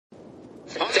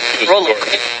Acting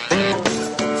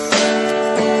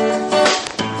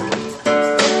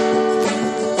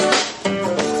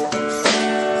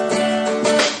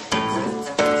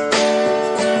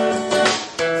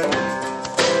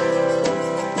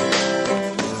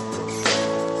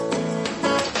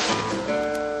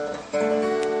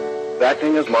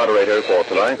as moderator for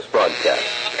tonight's broadcast.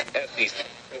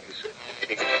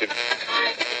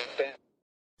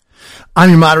 I'm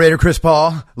your moderator, Chris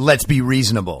Paul. Let's be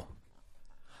reasonable.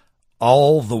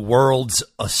 All the world's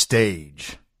a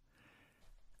stage,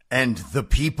 and the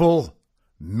people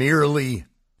merely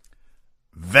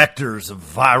vectors of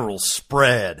viral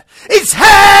spread. It's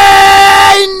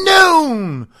High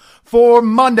Noon for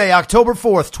Monday, October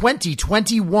 4th,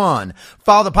 2021.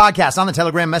 Follow the podcast on the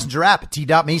Telegram Messenger app at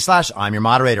t.me/I'm your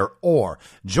moderator, or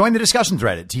join the discussion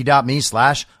thread at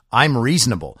t.me/I'm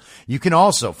reasonable. You can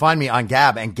also find me on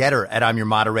Gab and Getter at I'm your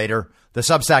moderator. The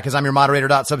Substack is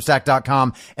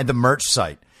imyourmoderator.substack.com, and the merch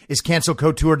site is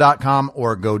cancelcouture.com,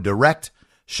 or go direct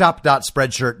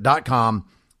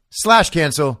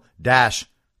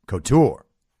shop.spreadshirt.com/cancel-couture.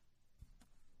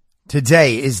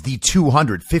 Today is the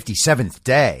 257th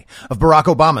day of Barack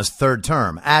Obama's third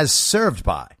term, as served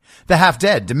by the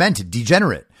half-dead, demented,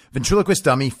 degenerate, ventriloquist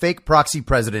dummy, fake proxy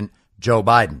president Joe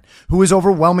Biden, who is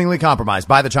overwhelmingly compromised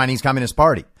by the Chinese Communist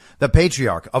Party, the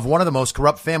patriarch of one of the most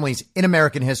corrupt families in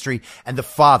American history, and the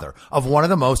father of one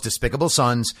of the most despicable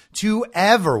sons to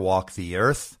ever walk the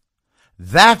earth.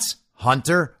 That's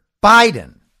Hunter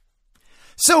Biden.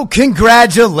 So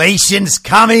congratulations,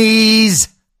 commies!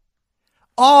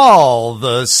 All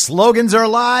the slogans are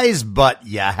lies, but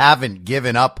you haven't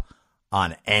given up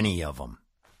on any of them.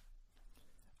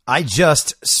 I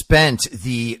just spent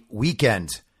the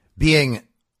weekend being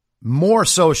more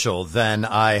social than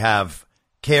I have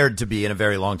cared to be in a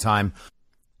very long time,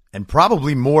 and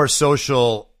probably more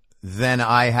social than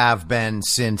I have been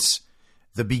since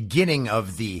the beginning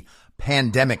of the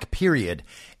pandemic period.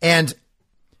 And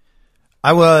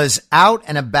I was out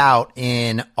and about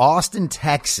in Austin,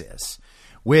 Texas,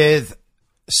 with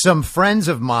some friends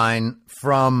of mine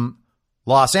from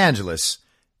Los Angeles.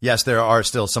 Yes, there are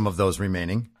still some of those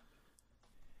remaining.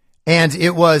 And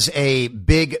it was a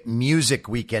big music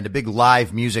weekend, a big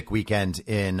live music weekend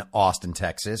in Austin,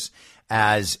 Texas,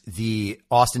 as the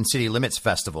Austin City Limits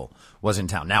Festival was in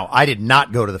town. Now, I did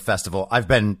not go to the festival. I've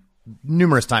been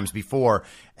numerous times before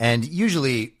and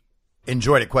usually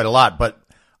enjoyed it quite a lot, but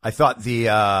I thought the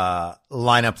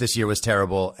lineup this year was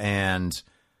terrible, and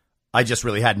I just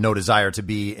really had no desire to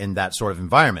be in that sort of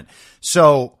environment.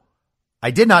 So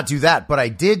I did not do that, but I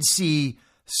did see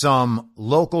some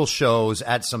local shows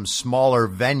at some smaller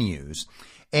venues,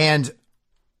 and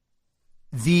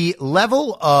the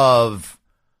level of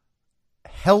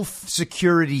health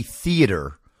security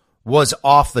theater was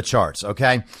off the charts.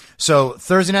 Okay. So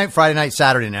Thursday night, Friday night,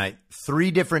 Saturday night,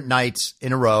 3 different nights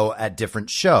in a row at different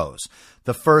shows.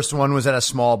 The first one was at a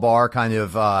small bar kind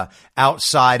of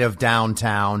outside of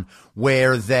downtown,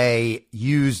 where they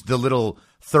used the little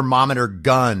thermometer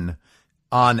gun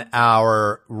on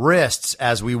our wrists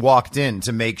as we walked in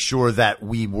to make sure that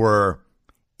we were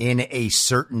in a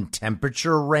certain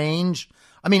temperature range.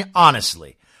 I mean,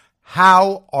 honestly,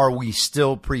 how are we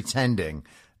still pretending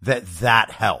that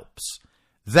that helps?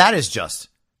 That is just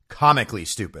comically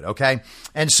stupid, okay?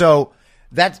 And so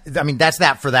that's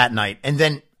that for that night. And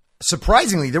then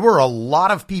surprisingly, there were a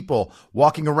lot of people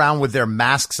walking around with their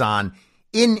masks on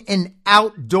in an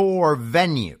outdoor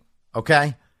venue,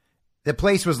 okay? The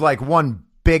place was like one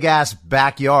big-ass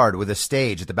backyard with a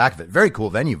stage at the back of it. Very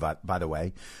cool venue, by the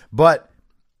way. But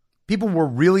people were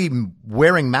really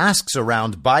wearing masks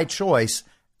around by choice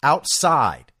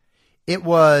outside. It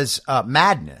was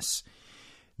madness.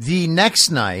 The next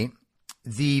night,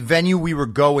 the venue we were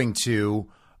going to,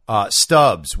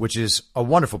 Stubbs, which is a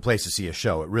wonderful place to see a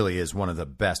show. It really is one of the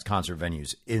best concert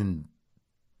venues in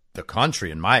the country,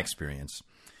 in my experience.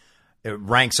 It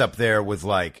ranks up there with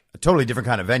like a totally different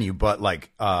kind of venue, but like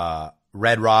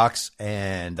Red Rocks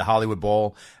and the Hollywood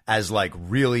Bowl as like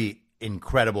really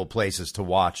incredible places to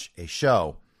watch a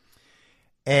show.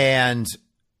 And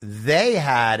they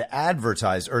had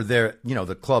advertised, or their,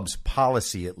 the club's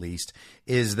policy at least,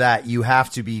 is that you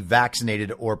have to be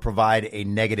vaccinated or provide a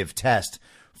negative test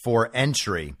for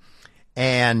entry.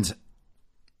 And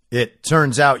it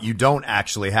turns out you don't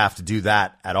actually have to do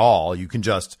that at all. You can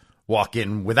just walk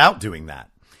in without doing that.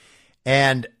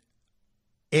 And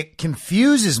it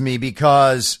confuses me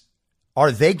because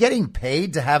are they getting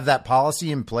paid to have that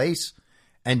policy in place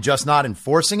and just not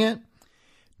enforcing it?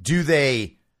 Do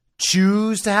they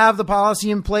choose to have the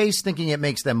policy in place thinking it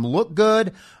makes them look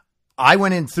good? I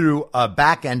went in through a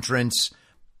back entrance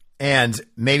And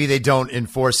maybe they don't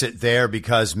enforce it there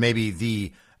because maybe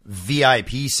the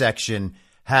VIP section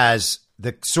has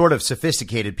the sort of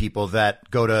sophisticated people that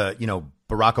go to,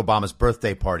 Barack Obama's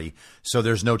birthday party. So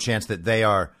there's no chance that they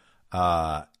are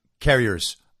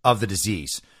carriers of the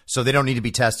disease. So they don't need to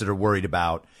be tested or worried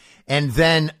about. And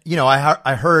then,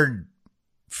 I heard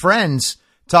friends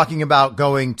talking about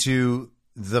going to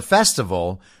the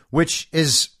festival, which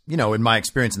is, in my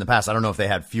experience in the past, I don't know if they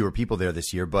had fewer people there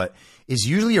this year, but is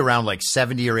usually around like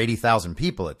 70 or 80,000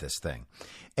 people at this thing.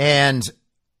 And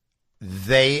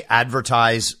they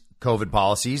advertise COVID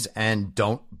policies and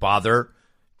don't bother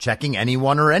checking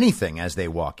anyone or anything as they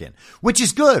walk in, which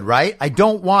is good, right? I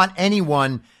don't want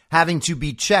anyone having to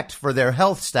be checked for their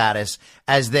health status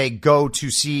as they go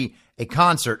to see a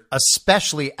concert,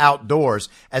 especially outdoors,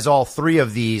 as all three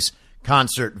of these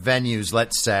concert venues,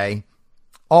 let's say,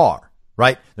 are,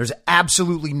 right? There's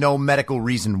absolutely no medical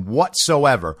reason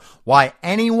whatsoever why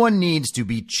anyone needs to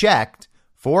be checked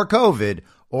for COVID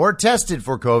or tested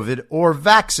for COVID or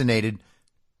vaccinated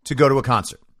to go to a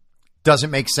concert.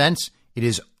 Doesn't make sense. It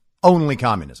is only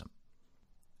communism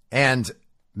and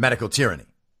medical tyranny.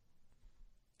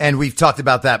 And we've talked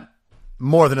about that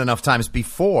more than enough times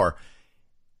before.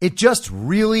 It just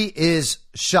really is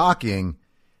shocking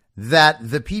that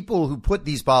the people who put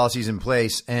these policies in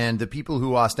place and the people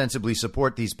who ostensibly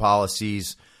support these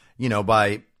policies,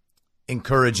 by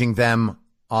encouraging them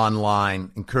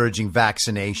online, encouraging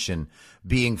vaccination,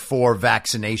 being for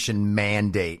vaccination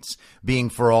mandates, being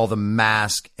for all the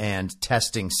mask and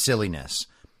testing silliness.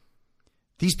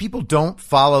 These people don't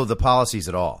follow the policies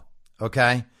at all,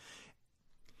 okay?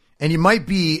 And you might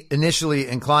be initially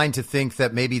inclined to think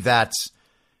that maybe that's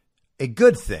a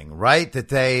good thing, right? That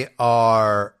they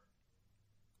are,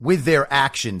 with their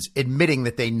actions, admitting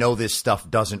that they know this stuff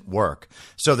doesn't work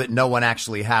so that no one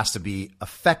actually has to be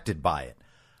affected by it.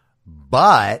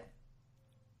 But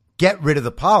get rid of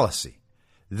the policy.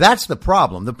 That's the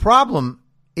problem. The problem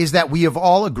is that we have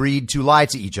all agreed to lie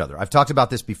to each other. I've talked about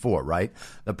this before, right?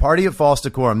 The party of false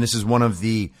decorum, this is one of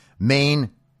the main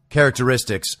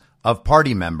characteristics of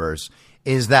party members,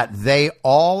 is that they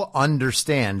all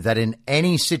understand that in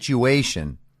any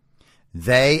situation,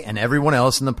 they and everyone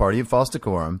else in the party of false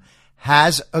decorum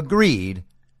has agreed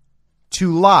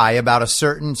to lie about a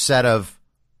certain set of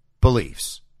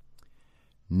beliefs.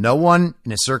 No one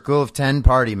in a circle of 10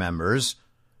 party members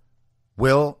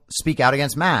will speak out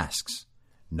against masks.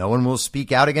 No one will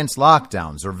speak out against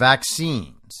lockdowns or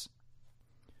vaccines.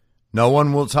 No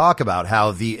one will talk about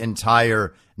how the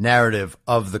entire narrative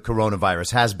of the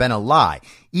coronavirus has been a lie,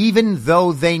 even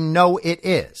though they know it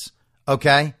is.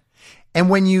 Okay? And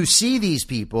when you see these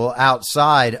people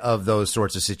outside of those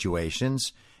sorts of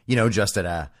situations, just at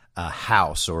a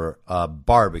house or a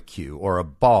barbecue or a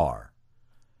bar,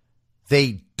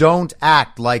 they don't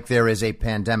act like there is a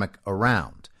pandemic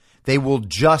around. They will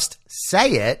just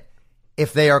say it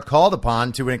if they are called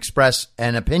upon to express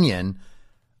an opinion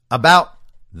about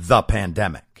the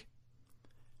pandemic.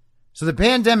 So the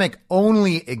pandemic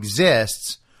only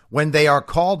exists when they are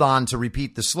called on to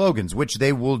repeat the slogans, which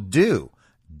they will do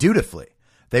dutifully.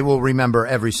 They will remember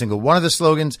every single one of the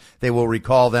slogans. They will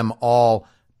recall them all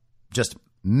just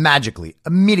magically,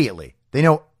 immediately. They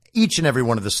know each and every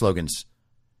one of the slogans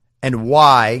and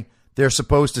why they're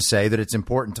supposed to say that it's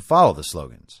important to follow the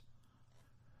slogans.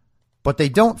 But they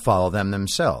don't follow them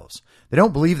themselves. They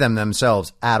don't believe them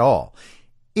themselves at all.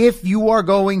 If you are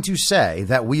going to say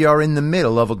that we are in the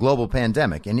middle of a global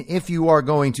pandemic, and if you are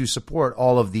going to support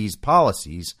all of these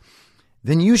policies,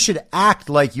 then you should act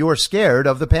like you're scared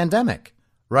of the pandemic,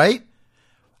 right?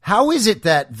 How is it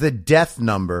that the death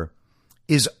number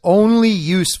is only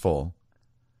useful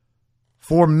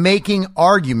for making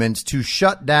arguments to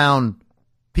shut down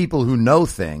people who know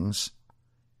things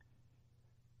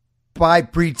by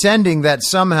pretending that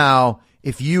somehow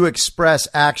if you express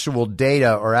actual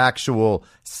data or actual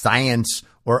science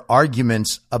or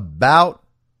arguments about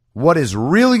what is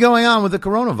really going on with the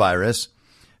coronavirus,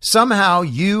 somehow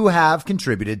you have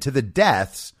contributed to the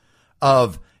deaths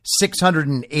of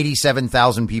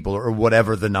 687,000 people or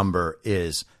whatever the number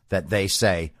is that they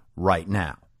say right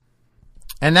now.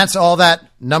 And that's all that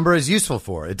number is useful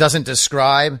for. It doesn't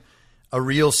describe a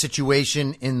real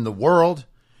situation in the world.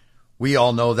 We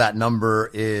all know that number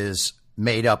is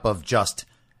made up of just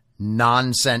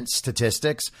nonsense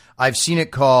statistics. I've seen it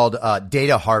called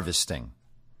data harvesting.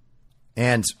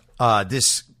 And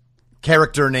this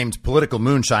character named Political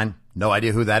Moonshine, no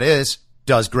idea who that is,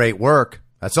 does great work.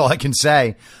 That's all I can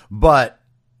say. But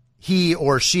he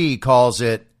or she calls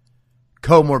it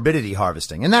comorbidity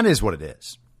harvesting. And that is what it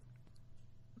is.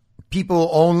 People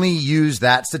only use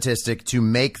that statistic to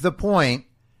make the point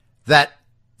that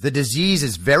The disease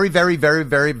is very, very, very,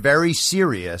 very, very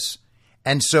serious.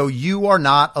 And so you are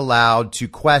not allowed to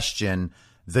question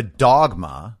the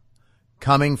dogma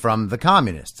coming from the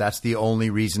communists. That's the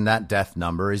only reason that death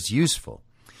number is useful.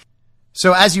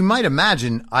 So as you might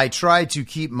imagine, I try to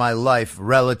keep my life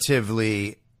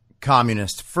relatively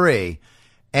communist free.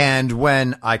 And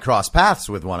when I cross paths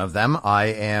with one of them, I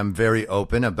am very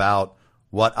open about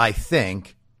what I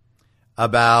think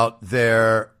about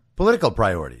their political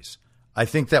priorities. I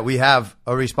think that we have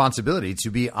a responsibility to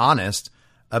be honest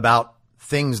about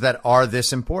things that are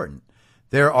this important.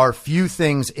 There are few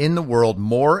things in the world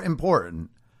more important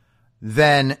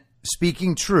than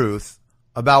speaking truth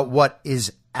about what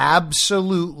is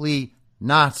absolutely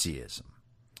Nazism.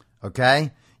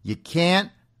 Okay? You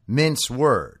can't mince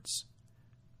words.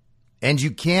 And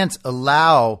you can't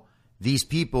allow these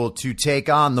people to take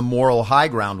on the moral high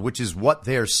ground, which is what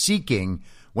they're seeking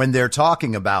when they're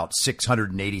talking about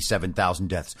 687,000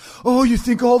 deaths. Oh, you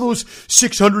think all those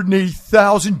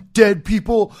 680,000 dead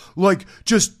people,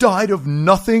 just died of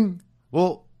nothing?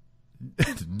 Well,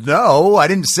 no, I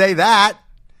didn't say that.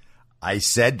 I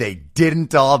said they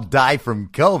didn't all die from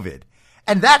COVID.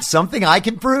 And that's something I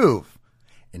can prove.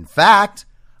 In fact,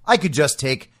 I could just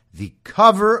take the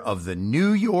cover of the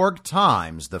New York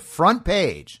Times, the front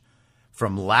page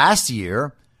from last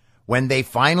year, when they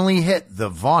finally hit the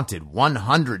vaunted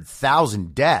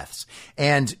 100,000 deaths.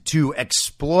 And to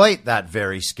exploit that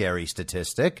very scary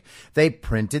statistic, they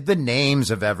printed the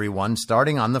names of everyone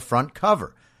starting on the front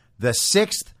cover. The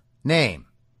sixth name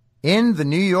in the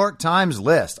New York Times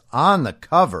list on the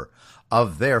cover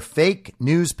of their fake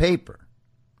newspaper,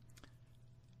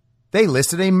 they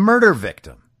listed a murder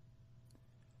victim.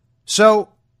 So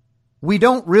we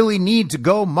don't really need to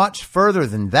go much further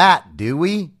than that, do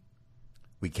we?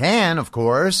 We can, of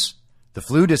course. The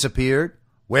flu disappeared.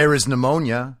 Where is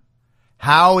pneumonia?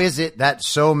 How is it that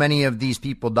so many of these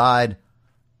people died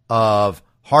of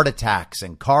heart attacks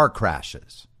and car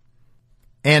crashes?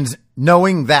 And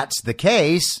knowing that's the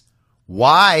case,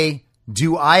 why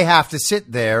do I have to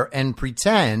sit there and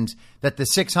pretend that the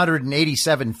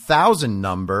 687,000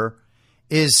 number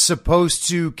is supposed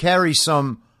to carry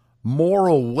some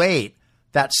moral weight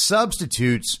that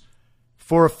substitutes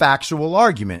for a factual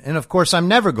argument? And of course, I'm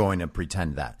never going to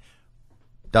pretend that.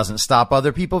 Doesn't stop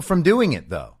other people from doing it,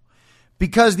 though,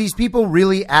 because these people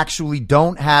really actually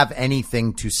don't have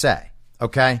anything to say.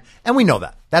 Okay. And we know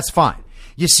that. That's fine.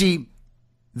 You see,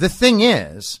 the thing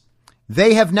is,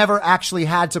 they have never actually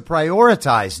had to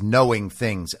prioritize knowing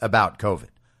things about COVID.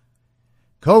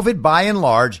 COVID, by and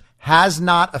large, has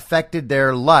not affected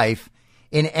their life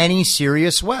in any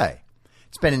serious way.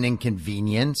 It's been an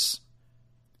inconvenience.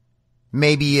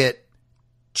 Maybe it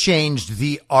changed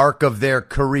the arc of their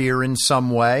career in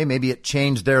some way. Maybe it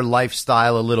changed their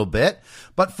lifestyle a little bit.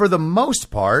 But for the most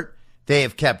part, they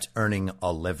have kept earning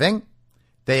a living.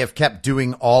 They have kept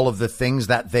doing all of the things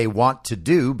that they want to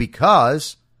do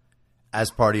because, as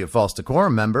Party of False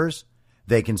Decorum members,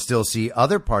 they can still see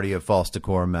other Party of False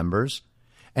Decorum members,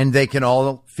 and they can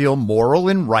all feel moral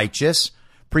and righteous,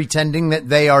 pretending that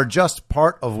they are just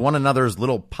part of one another's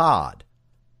little pod.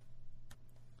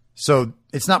 So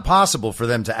it's not possible for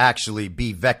them to actually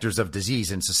be vectors of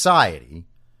disease in society.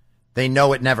 They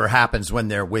know it never happens when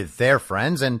they're with their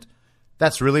friends, and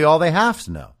that's really all they have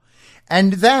to know.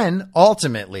 And then,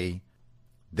 ultimately,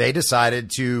 they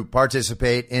decided to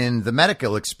participate in the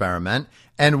medical experiment.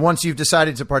 And once you've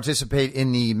decided to participate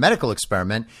in the medical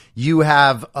experiment, you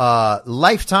have a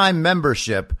lifetime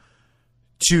membership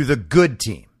to the good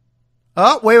team.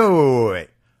 Oh, wait.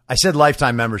 I said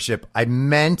lifetime membership. I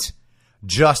meant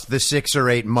just the 6 or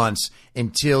 8 months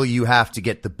until you have to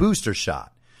get the booster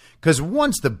shot. Because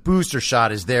once the booster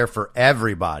shot is there for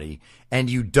everybody and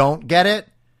you don't get it,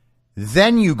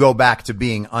 then you go back to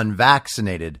being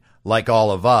unvaccinated like all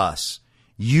of us.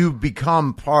 You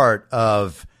become part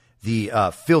of the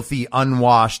filthy,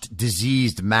 unwashed,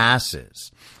 diseased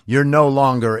masses. You're no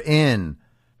longer in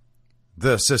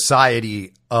the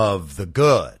society of the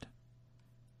good.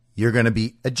 You're going to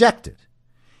be ejected.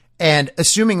 And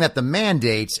assuming that the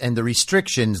mandates and the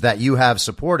restrictions that you have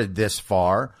supported this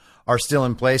far are still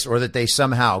in place, or that they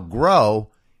somehow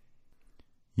grow,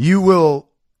 you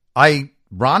will,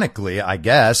 ironically, I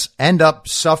guess, end up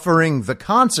suffering the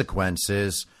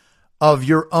consequences of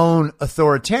your own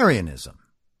authoritarianism.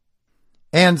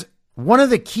 And one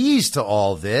of the keys to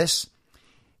all this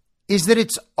is that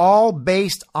it's all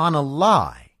based on a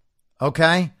lie.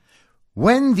 Okay?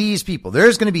 When these people,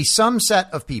 there's going to be some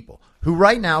set of people who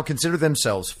right now consider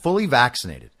themselves fully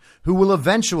vaccinated, who will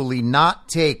eventually not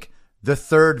take the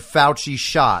third Fauci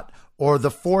shot or the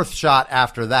fourth shot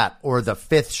after that or the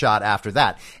fifth shot after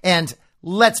that. And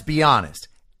let's be honest.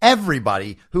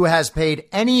 Everybody who has paid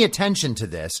any attention to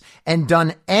this and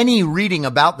done any reading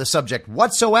about the subject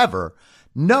whatsoever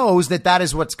knows that that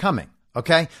is what's coming.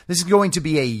 Okay? This is going to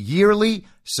be a yearly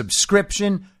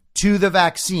subscription to the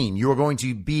vaccine. You are going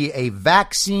to be a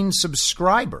vaccine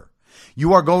subscriber.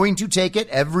 You are going to take it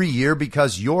every year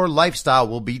because your lifestyle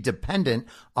will be dependent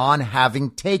on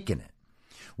having taken it,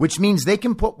 which means they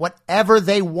can put whatever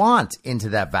they want into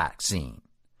that vaccine.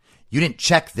 You didn't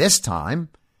check this time.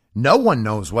 No one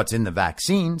knows what's in the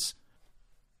vaccines.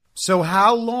 So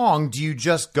how long do you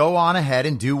just go on ahead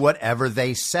and do whatever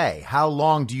they say? How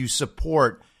long do you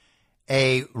support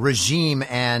a regime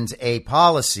and a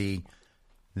policy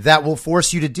that will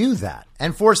force you to do that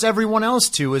and force everyone else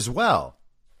to as well?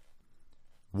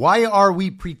 Why are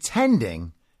we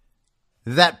pretending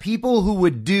that people who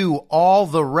would do all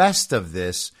the rest of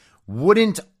this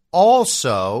wouldn't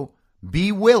also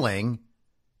be willing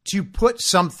to put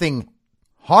something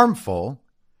harmful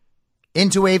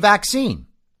into a vaccine?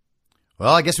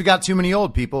 Well, I guess we got too many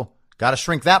old people. Got to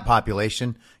shrink that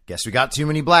population. Guess we got too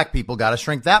many black people. Got to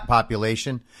shrink that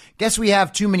population. Guess we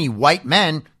have too many white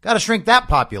men. Got to shrink that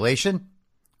population.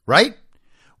 Right?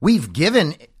 We've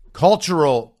given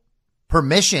cultural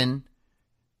permission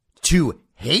to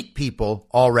hate people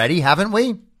already, haven't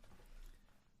we?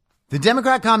 The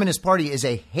Democrat Communist Party is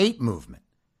a hate movement.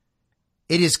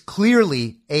 It is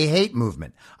clearly a hate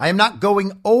movement. I am not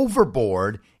going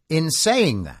overboard in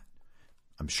saying that.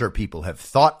 I'm sure people have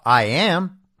thought I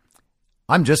am.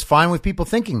 I'm just fine with people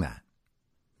thinking that.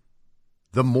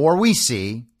 The more we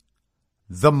see,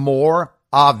 the more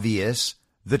obvious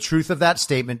the truth of that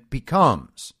statement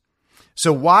becomes.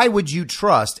 So why would you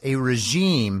trust a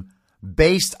regime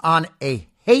based on a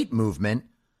hate movement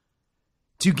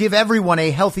to give everyone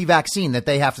a healthy vaccine that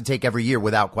they have to take every year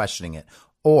without questioning it,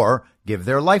 or give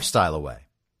their lifestyle away?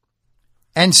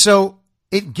 And so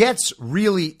it gets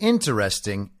really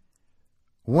interesting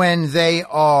when they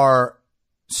are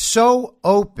so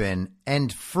open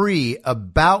and free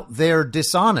about their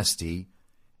dishonesty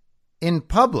in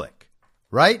public,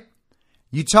 right?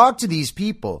 You talk to these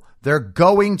people, they're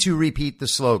going to repeat the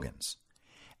slogans.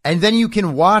 And then you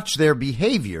can watch their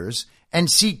behaviors and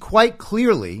see quite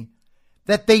clearly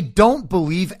that they don't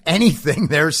believe anything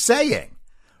they're saying,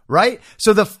 right?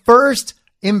 So the first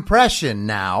impression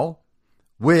now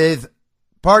with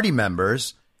party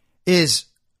members is,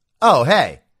 oh,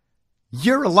 hey,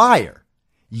 you're a liar.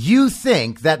 You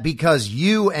think that because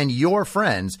you and your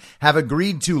friends have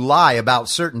agreed to lie about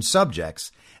certain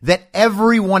subjects, that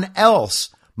everyone else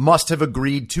must have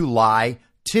agreed to lie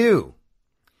too.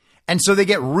 And so they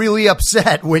get really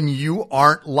upset when you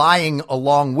aren't lying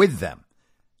along with them.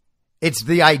 It's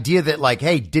the idea that, like,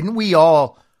 hey, didn't we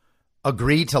all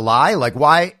agree to lie? Like,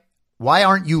 why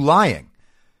aren't you lying?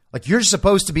 Like, you're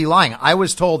supposed to be lying. I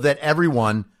was told that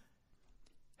everyone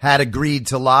had agreed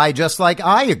to lie just like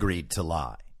I agreed to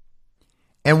lie.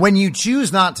 And when you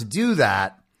choose not to do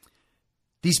that,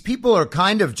 these people are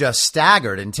kind of just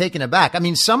staggered and taken aback. I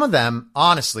mean, some of them,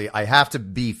 honestly, I have to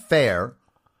be fair.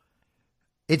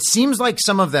 It seems like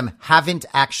some of them haven't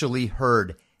actually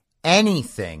heard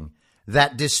anything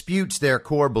that disputes their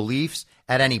core beliefs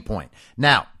at any point.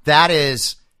 Now, that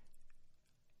is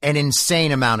an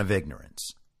insane amount of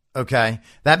ignorance. Okay?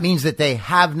 That means that they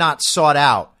have not sought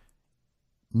out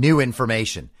new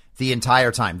information the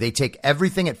entire time. They take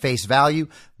everything at face value.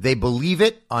 They believe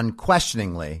it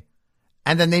unquestioningly.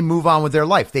 And then they move on with their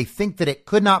life. They think that it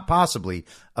could not possibly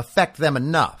affect them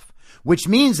enough, which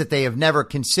means that they have never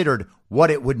considered what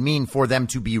it would mean for them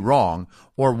to be wrong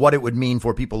or what it would mean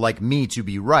for people like me to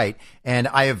be right. And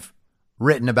I have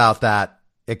written about that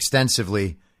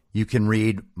extensively. You can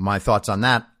read my thoughts on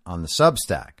that on the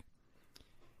Substack.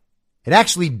 It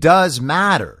actually does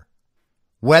matter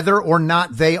whether or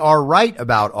not they are right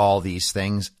about all these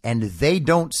things, and they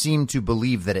don't seem to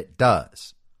believe that it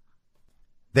does.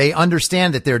 They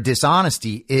understand that their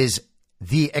dishonesty is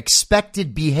the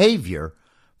expected behavior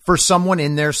for someone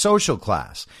in their social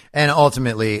class. And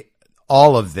ultimately,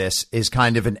 all of this is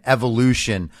kind of an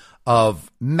evolution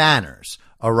of manners,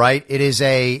 all right? It is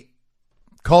a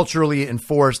culturally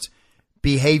enforced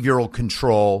behavioral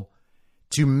control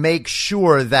to make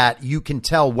sure that you can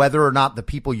tell whether or not the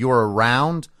people you're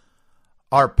around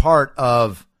are part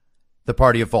of the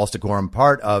party of false decorum,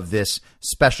 part of this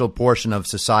special portion of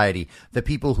society, the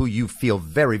people who you feel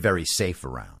very, very safe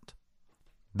around.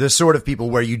 The sort of people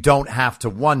where you don't have to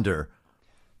wonder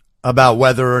about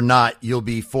whether or not you'll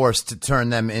be forced to turn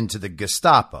them into the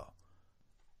Gestapo.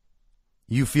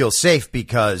 You feel safe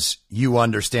because you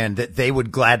understand that they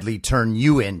would gladly turn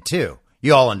you in too.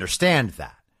 You all understand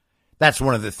that. That's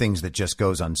one of the things that just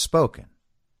goes unspoken.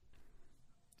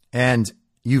 And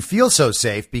you feel so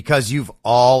safe because you've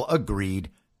all agreed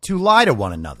to lie to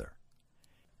one another,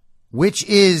 which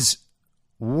is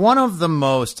one of the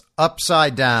most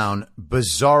upside down,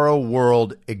 bizarro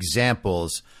world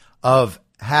examples of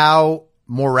how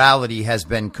morality has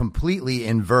been completely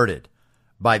inverted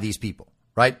by these people,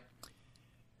 right?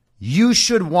 You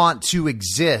should want to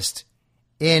exist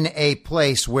in a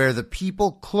place where the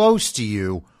people close to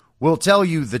you will tell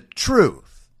you the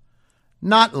truth,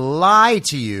 not lie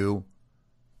to you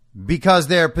because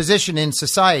their position in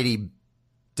society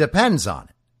depends on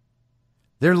it.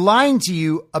 They're lying to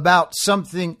you about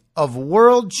something of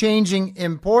world-changing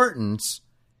importance,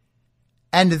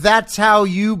 and that's how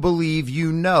you believe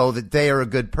you know that they are a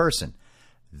good person.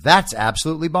 That's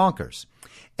absolutely bonkers.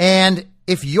 And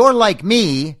if you're like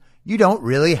me, you don't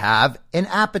really have an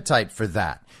appetite for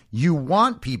that. You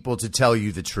want people to tell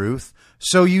you the truth,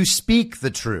 so you speak the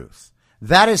truth.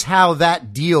 That is how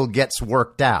that deal gets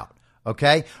worked out,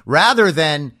 okay? Rather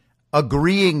than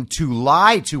agreeing to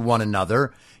lie to one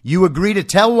another, you agree to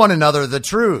tell one another the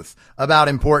truth about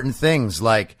important things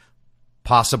like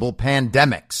possible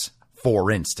pandemics,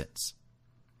 for instance.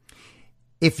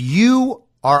 If you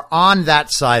are on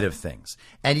that side of things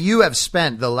and you have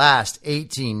spent the last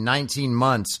 18, 19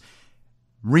 months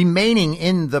remaining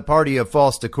in the party of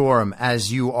false decorum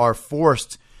as you are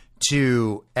forced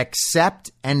to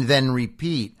accept and then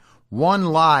repeat one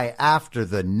lie after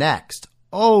the next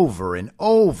over and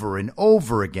over and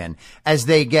over again as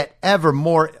they get ever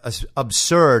more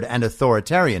absurd and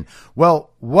authoritarian,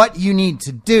 well, what you need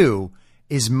to do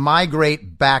is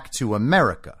migrate back to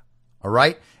America, all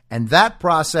right? And that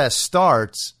process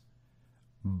starts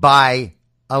by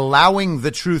allowing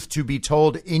the truth to be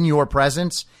told in your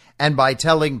presence and by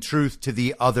telling truth to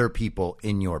the other people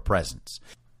in your presence.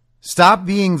 Stop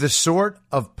being the sort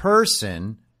of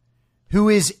person who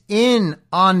is in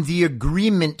on the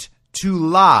agreement to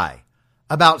lie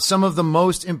about some of the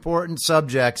most important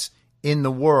subjects in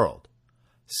the world.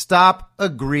 Stop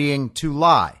agreeing to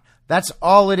lie. That's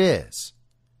all it is.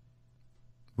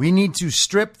 We need to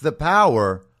strip the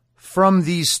power from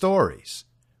these stories.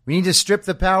 We need to strip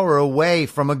the power away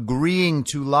from agreeing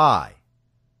to lie.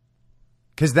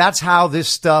 Because that's how this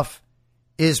stuff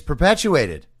is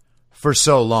perpetuated for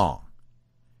so long.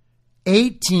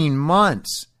 18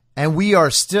 months. And we are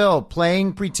still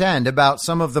playing pretend about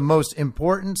some of the most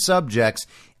important subjects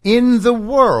in the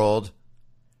world.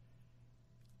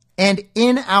 And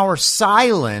in our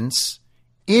silence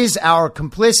is our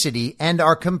complicity. And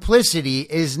our complicity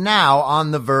is now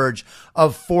on the verge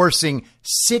of forcing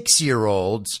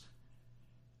 6-year-olds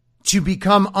to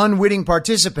become unwitting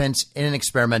participants in an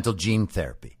experimental gene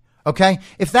therapy. Okay?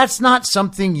 If that's not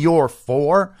something you're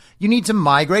for, you need to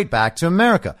migrate back to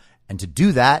America. And to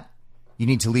do that, you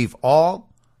need to leave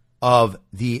all of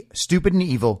the stupid and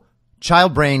evil,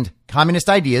 child-brained communist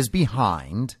ideas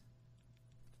behind.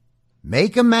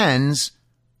 Make amends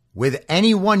with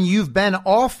anyone you've been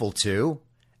awful to,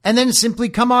 and then simply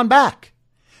come on back.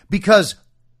 Because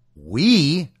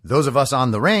we, those of us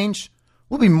on the range,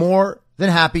 will be more than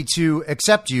happy to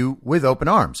accept you with open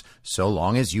arms, so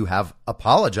long as you have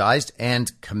apologized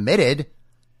and committed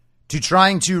to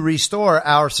trying to restore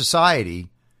our society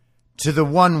to the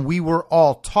one we were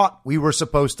all taught we were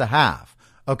supposed to have,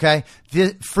 okay?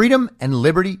 The freedom and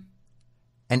liberty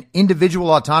and individual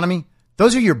autonomy,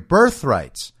 those are your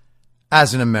birthrights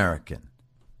as an American.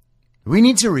 We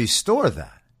need to restore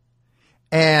that.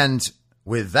 And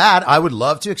with that, I would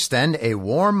love to extend a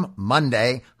warm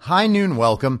Monday, high noon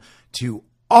welcome to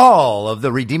all of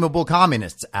the redeemable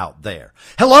communists out there.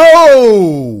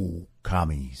 Hello,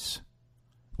 commies.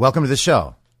 Welcome to the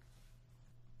show.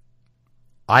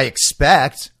 I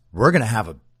expect we're going to have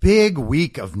a big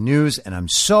week of news, and I'm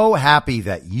so happy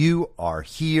that you are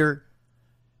here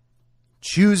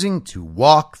choosing to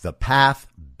walk the path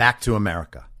back to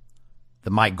America.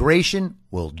 The migration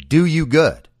will do you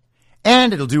good,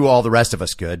 and it'll do all the rest of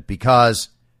us good, because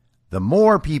the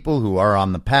more people who are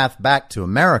on the path back to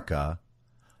America,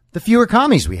 the fewer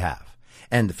commies we have.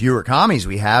 And the fewer commies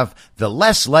we have, the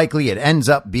less likely it ends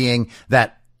up being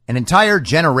that an entire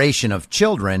generation of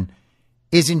children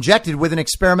is injected with an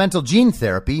experimental gene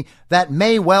therapy that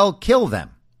may well kill them.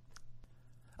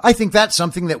 I think that's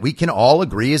something that we can all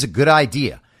agree is a good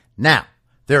idea. Now,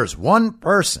 there's one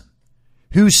person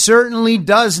who certainly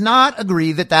does not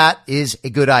agree that that is a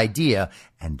good idea,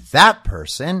 and that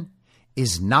person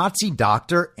is Nazi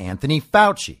Dr. Anthony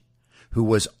Fauci, who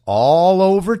was all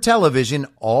over television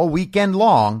all weekend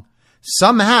long.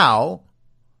 Somehow,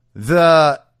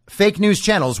 the fake news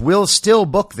channels will still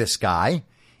book this guy,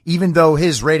 even though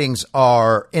his ratings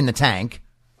are in the tank,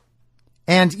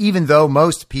 and even though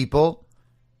most people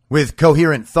with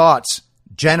coherent thoughts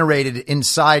generated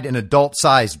inside an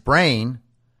adult-sized brain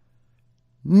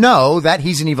know that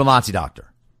he's an evil Nazi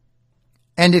doctor.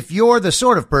 And if you're the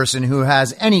sort of person who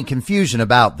has any confusion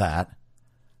about that,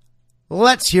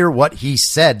 let's hear what he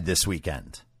said this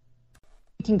weekend.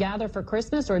 We can gather for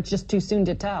Christmas, or it's just too soon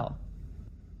to tell?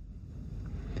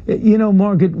 You know,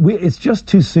 Margaret, it's just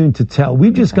too soon to tell.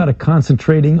 We've just got to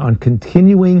concentrating on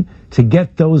continuing to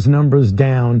get those numbers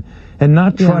down and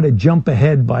not try to jump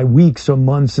ahead by weeks or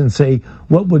months and say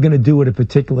what we're going to do at a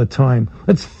particular time.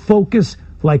 Let's focus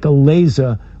like a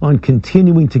laser on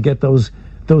continuing to get those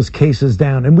cases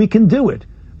down. And we can do it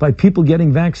by people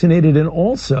getting vaccinated, and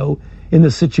also in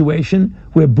the situation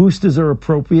where boosters are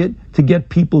appropriate to get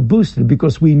people boosted,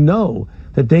 because we know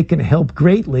that they can help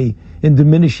greatly in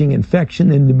diminishing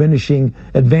infection and diminishing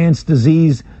advanced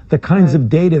disease, the kinds of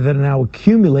data that are now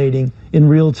accumulating in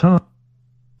real time.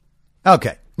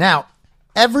 Okay. Now,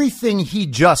 everything he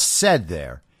just said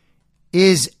there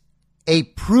is a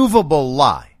provable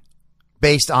lie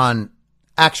based on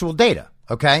actual data,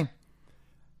 okay?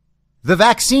 The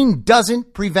vaccine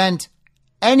doesn't prevent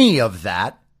any of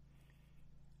that,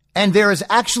 and there is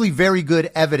actually very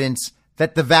good evidence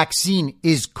that the vaccine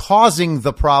is causing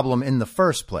the problem in the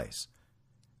first place.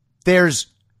 There's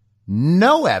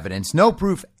no evidence, no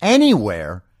proof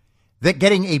anywhere that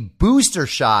getting a booster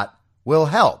shot will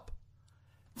help.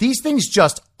 These things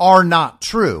just are not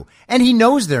true. And he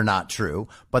knows they're not true,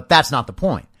 but that's not the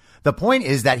point. The point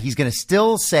is that he's going to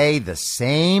still say the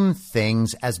same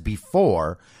things as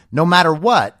before, no matter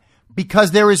what,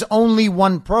 because there is only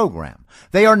one program.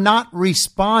 They are not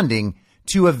responding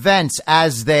to events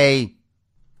as they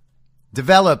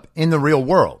develop in the real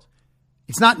world.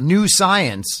 It's not new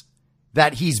science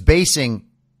that he's basing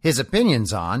his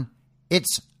opinions on.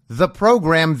 It's the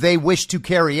program they wish to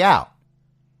carry out.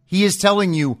 He is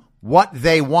telling you what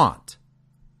they want.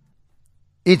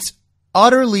 It's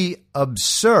utterly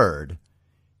absurd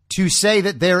to say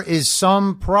that there is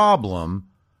some problem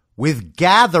with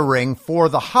gathering for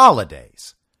the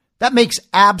holidays. That makes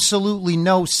absolutely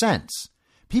no sense.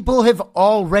 People have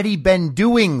already been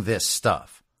doing this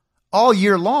stuff all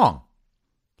year long.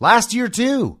 Last year,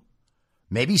 too.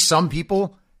 Maybe some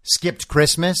people skipped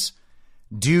Christmas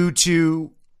due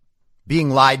to being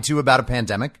lied to about a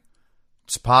pandemic.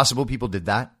 It's possible people did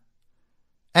that.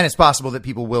 And it's possible that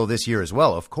people will this year as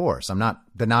well, of course. I'm not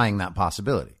denying that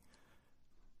possibility.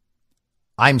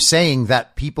 I'm saying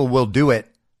that people will do it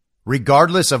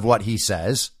regardless of what he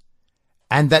says,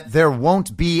 and that there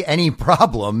won't be any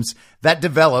problems that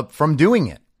develop from doing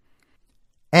it.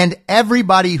 And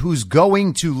everybody who's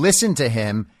going to listen to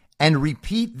him and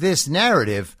repeat this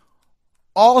narrative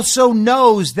also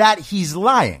knows that he's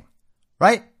lying,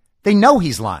 right? They know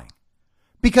he's lying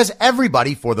because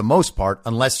everybody, for the most part,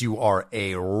 unless you are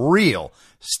a real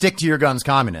stick to your guns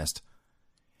communist,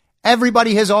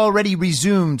 everybody has already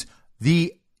resumed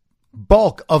the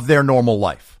bulk of their normal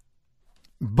life.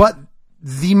 But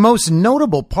the most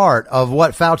notable part of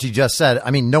what Fauci just said,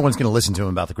 I mean, no one's going to listen to him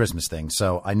about the Christmas thing,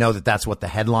 so I know that that's what the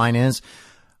headline is.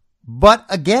 But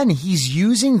again, he's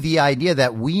using the idea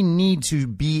that we need to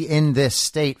be in this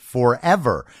state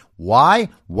forever. Why?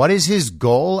 What is his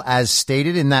goal as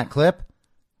stated in that clip?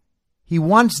 He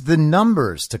wants the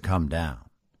numbers to come down.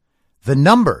 The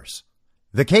numbers,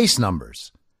 the case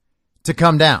numbers, to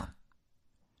come down.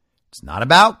 It's not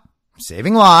about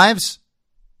saving lives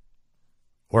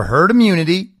or herd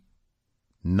immunity.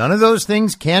 None of those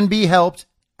things can be helped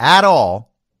at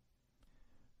all.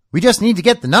 We just need to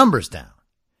get the numbers down.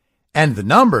 And the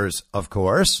numbers, of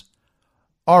course,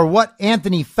 are what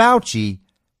Anthony Fauci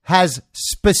has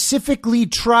specifically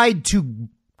tried to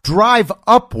drive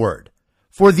upward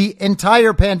for the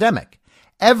entire pandemic.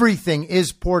 Everything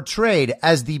is portrayed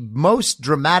as the most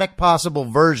dramatic possible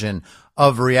version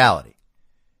of reality.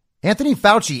 Anthony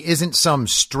Fauci isn't some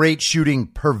straight shooting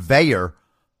purveyor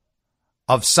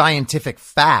of scientific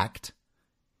fact.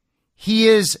 He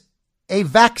is a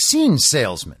vaccine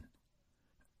salesman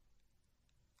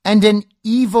and an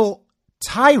evil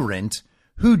tyrant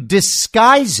who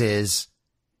disguises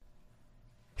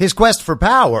his quest for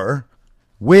power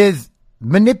with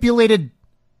manipulated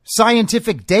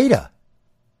scientific data.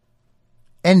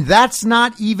 And that's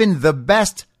not even the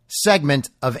best segment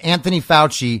of Anthony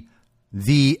Fauci,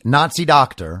 the Nazi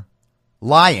doctor,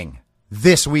 lying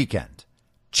this weekend.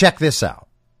 Check this out.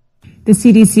 The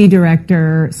CDC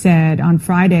director said on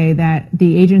Friday that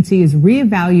the agency is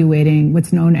reevaluating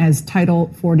what's known as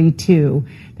Title 42.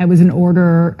 That was an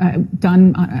order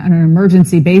done on an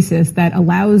emergency basis that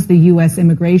allows the U.S.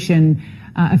 immigration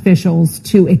officials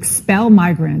to expel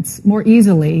migrants more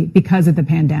easily because of the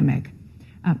pandemic.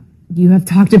 you have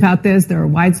talked about this. There are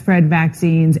widespread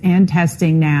vaccines and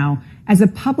testing now. As a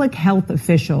public health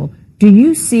official, do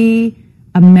you see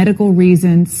a medical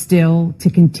reason still to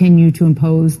continue to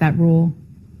impose that rule?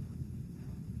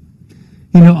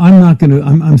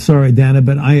 I'm sorry, Dana,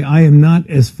 but I am not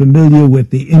as familiar with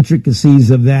the intricacies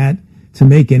of that to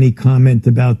make any comment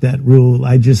about that rule.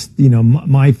 I just,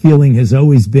 my feeling has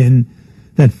always been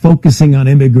that focusing on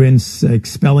immigrants,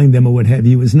 expelling them or what have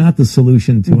you, is not the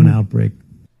solution to an outbreak.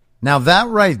 Now, that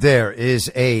right there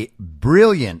is a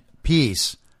brilliant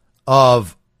piece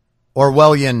of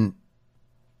Orwellian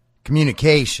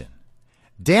communication.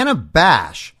 Dana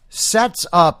Bash sets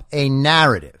up a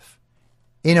narrative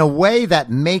in a way that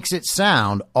makes it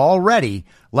sound already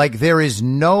like there is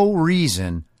no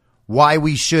reason why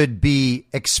we should be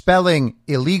expelling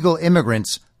illegal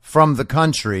immigrants from the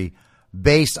country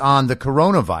based on the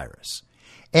coronavirus.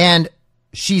 And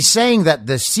she's saying that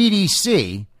the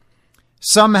CDC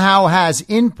somehow has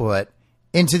input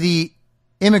into the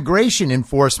immigration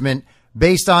enforcement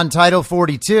based on Title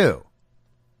 42.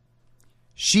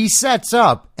 She sets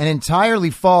up an entirely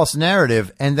false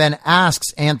narrative and then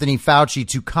asks Anthony Fauci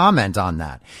to comment on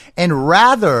that. And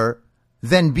rather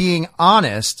than being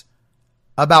honest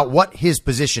about what his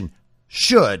position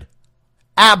should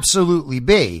absolutely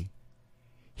be,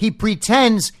 he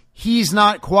pretends he's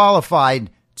not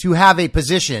qualified to have a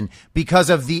position because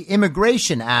of the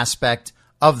immigration aspect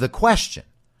of the question,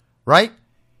 right?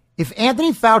 If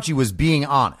Anthony Fauci was being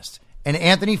honest and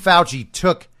Anthony Fauci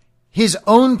took his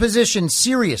own position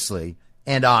seriously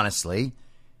and honestly,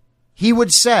 he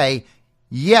would say,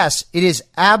 yes, it is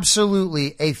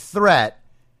absolutely a threat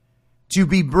to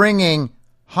be bringing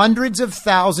hundreds of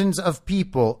thousands of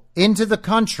people into the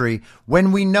country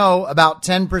when we know about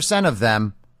 10% of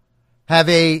them have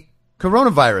a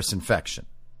coronavirus infection.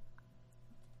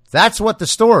 That's what the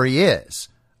story is.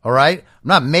 All right. I'm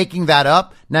not making that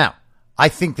up. Now, I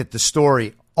think that the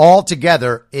story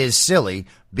altogether is silly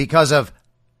because of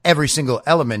every single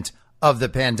element of the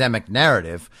pandemic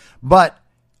narrative. But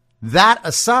that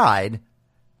aside,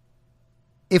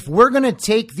 if we're going to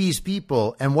take these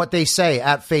people and what they say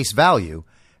at face value,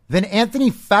 then Anthony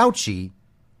Fauci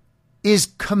is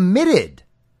committed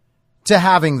to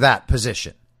having that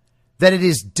position, that it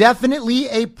is definitely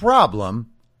a problem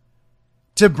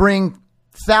to bring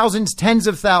thousands, tens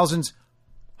of thousands,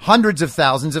 hundreds of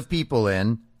thousands of people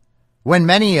in when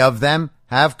many of them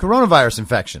have coronavirus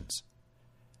infections.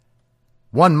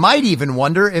 One might even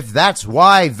wonder if that's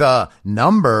why the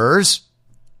numbers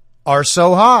are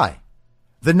so high,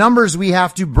 the numbers we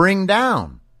have to bring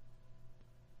down.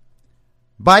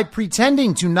 By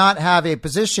pretending to not have a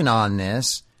position on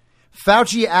this,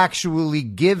 Fauci actually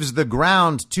gives the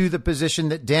ground to the position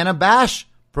that Dana Bash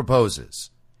proposes.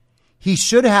 He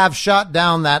should have shot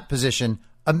down that position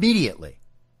immediately.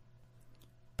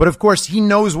 But of course, he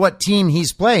knows what team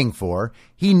he's playing for.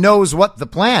 He knows what the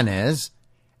plan is.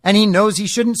 And he knows he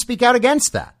shouldn't speak out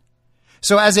against that.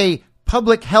 So as a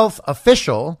public health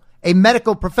official, a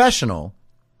medical professional,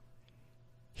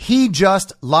 he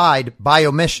just lied by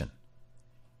omission.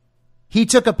 He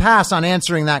took a pass on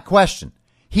answering that question.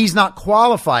 He's not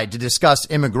qualified to discuss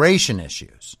immigration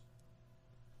issues.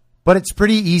 But it's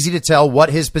pretty easy to tell what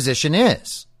his position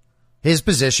is. His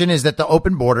position is that the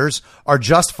open borders are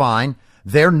just fine.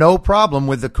 They're no problem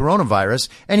with the coronavirus.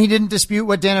 And he didn't dispute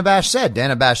what Dana Bash said.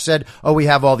 Dana Bash said, oh, we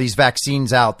have all these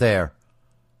vaccines out there,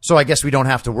 so I guess we don't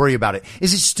have to worry about it.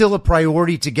 Is it still a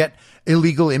priority to get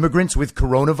illegal immigrants with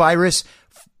coronavirus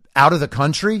out of the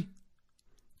country?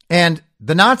 And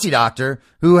the Nazi doctor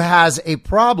who has a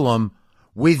problem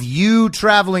with you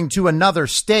traveling to another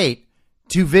state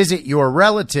to visit your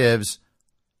relatives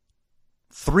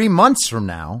 3 months from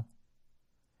now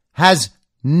has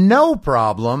no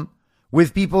problem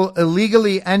with people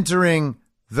illegally entering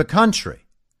the country.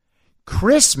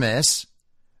 Christmas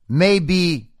may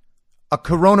be a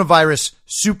coronavirus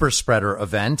super spreader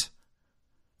event,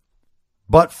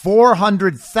 but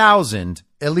 400,000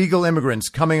 illegal immigrants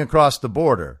coming across the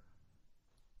border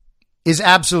is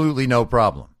absolutely no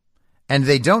problem. And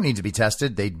they don't need to be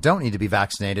tested. They don't need to be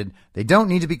vaccinated. They don't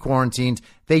need to be quarantined.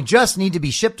 They just need to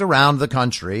be shipped around the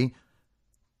country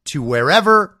to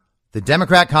wherever the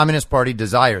Democrat Communist Party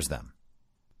desires them.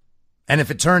 And if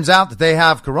it turns out that they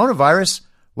have coronavirus,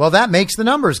 well, that makes the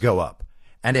numbers go up.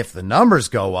 And if the numbers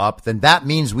go up, then that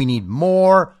means we need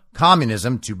more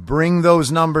communism to bring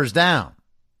those numbers down.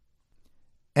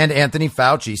 And Anthony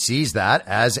Fauci sees that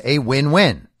as a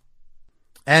win-win.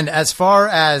 And as far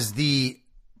as the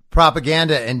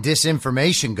propaganda and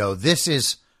disinformation go, this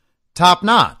is top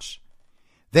notch.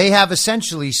 They have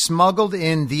essentially smuggled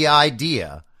in the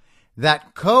idea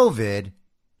that COVID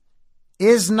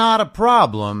is not a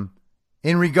problem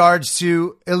in regards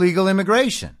to illegal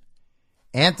immigration.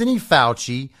 Anthony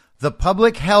Fauci, the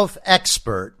public health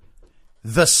expert,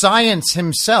 the science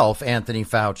himself, Anthony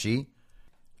Fauci,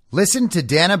 listen to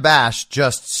Dana Bash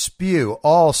just spew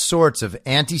all sorts of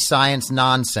anti-science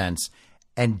nonsense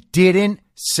and didn't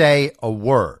say a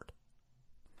word.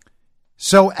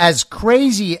 So as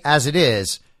crazy as it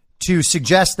is to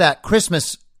suggest that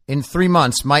Christmas in 3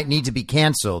 months might need to be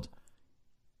canceled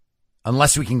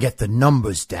unless we can get the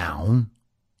numbers down,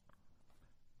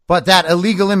 but that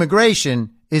illegal immigration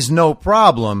is no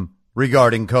problem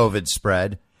regarding COVID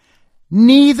spread,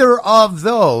 neither of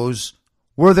those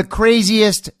were the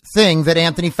craziest thing that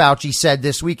Anthony Fauci said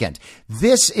this weekend.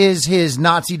 This is his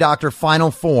Nazi doctor final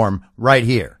form right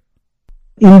here.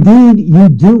 Indeed, you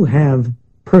do have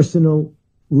personal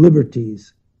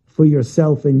liberties for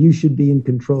yourself, and you should be in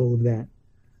control of that.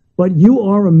 But you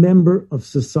are a member of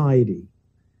society.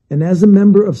 And as a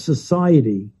member of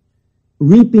society,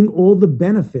 reaping all the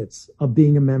benefits of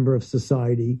being a member of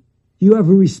society, you have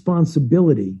a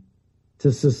responsibility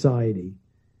to society.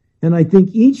 And I think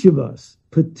each of us,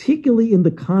 particularly in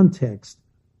the context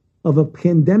of a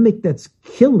pandemic that's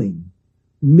killing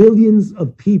millions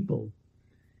of people,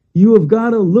 you have got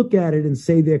to look at it and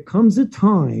say there comes a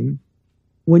time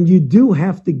when you do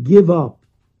have to give up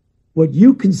what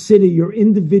you consider your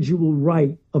individual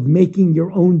right of making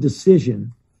your own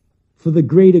decision for the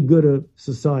greater good of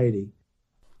society.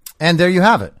 And there you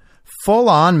have it.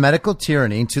 Full-on medical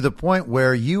tyranny to the point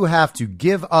where you have to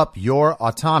give up your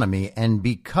autonomy and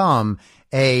become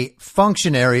a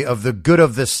functionary of the good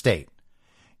of the state.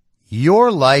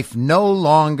 Your life no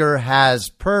longer has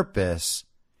purpose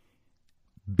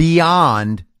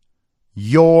beyond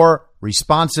your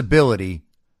responsibility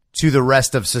to the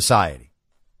rest of society.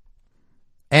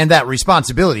 And that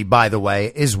responsibility, by the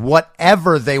way, is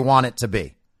whatever they want it to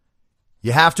be.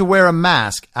 You have to wear a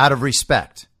mask out of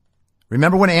respect.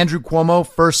 Remember when Andrew Cuomo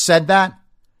first said that?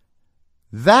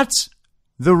 That's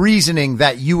the reasoning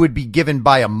that you would be given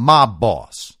by a mob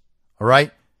boss. All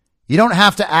right? You don't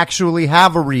have to actually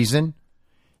have a reason.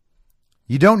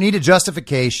 You don't need a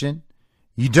justification.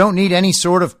 You don't need any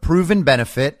sort of proven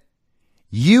benefit.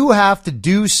 You have to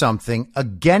do something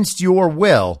against your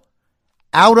will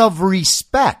out of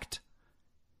respect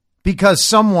because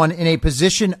someone in a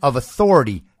position of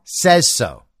authority says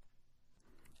so.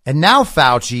 And now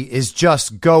Fauci is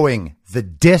just going the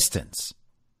distance.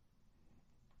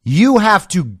 You have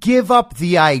to give up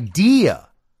the idea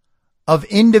of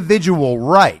individual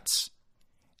rights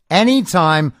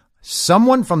anytime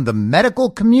someone from the medical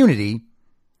community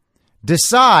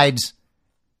decides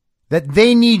that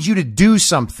they need you to do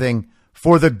something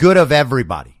for the good of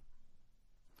everybody.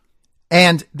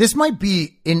 And this might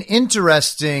be an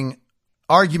interesting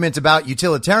argument about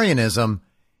utilitarianism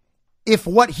if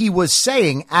what he was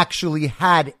saying actually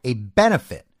had a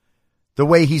benefit, the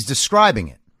way he's describing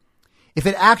it. If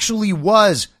it actually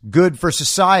was good for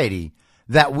society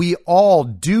that we all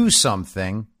do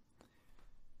something,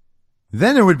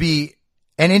 then there would be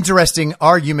an interesting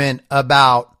argument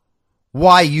about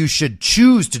why you should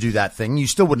choose to do that thing. You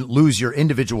still wouldn't lose your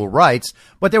individual rights,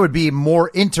 but there would be a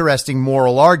more interesting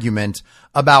moral argument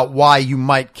about why you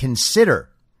might consider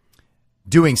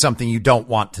doing something you don't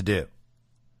want to do.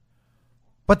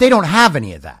 But they don't have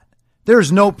any of that. There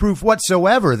is no proof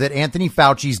whatsoever that Anthony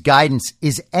Fauci's guidance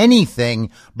is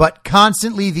anything but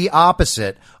constantly the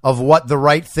opposite of what the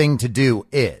right thing to do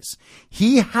is.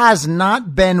 He has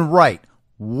not been right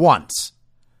once.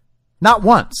 Not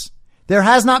once. There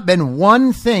has not been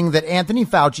one thing that Anthony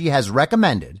Fauci has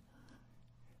recommended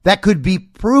that could be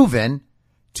proven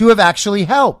to have actually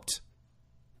helped.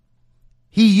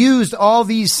 He used all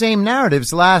these same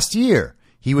narratives last year.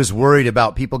 He was worried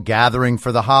about people gathering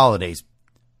for the holidays.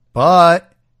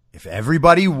 But if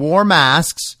everybody wore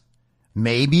masks,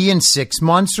 maybe in 6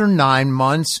 months or 9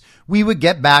 months, we would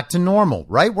get back to normal,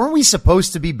 right? Weren't we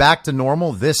supposed to be back to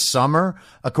normal this summer,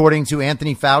 according to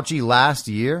Anthony Fauci last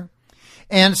year?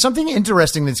 And something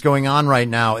interesting that's going on right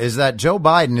now is that Joe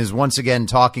Biden is once again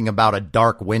talking about a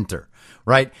dark winter,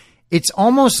 right? It's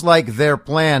almost like their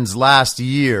plans last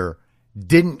year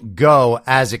didn't go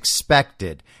as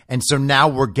expected. And so now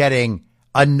we're getting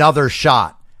another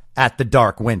shot at the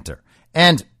dark winter.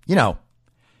 And, you know,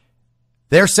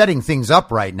 they're setting things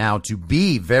up right now to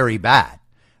be very bad.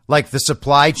 Like the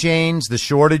supply chains, the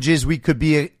shortages we could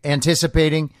be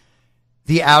anticipating,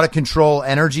 the out of control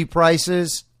energy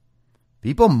prices.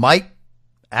 People might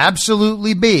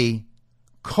absolutely be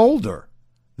colder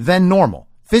than normal,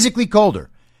 physically colder.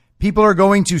 People are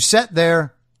going to set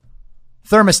their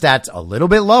thermostats a little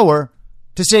bit lower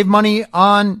to save money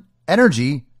on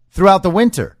energy throughout the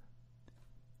winter.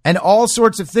 And all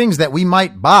sorts of things that we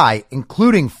might buy,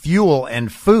 including fuel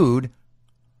and food,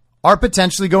 are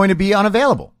potentially going to be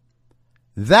unavailable.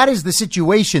 That is the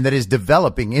situation that is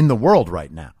developing in the world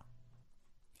right now.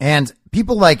 And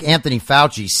people like Anthony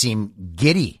Fauci seem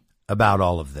giddy about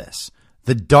all of this.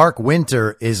 The dark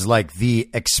winter is like the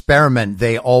experiment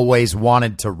they always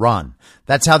wanted to run.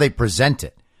 That's how they present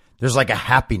it. There's like a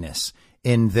happiness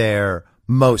in their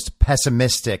most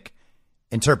pessimistic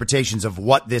interpretations of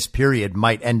what this period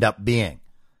might end up being,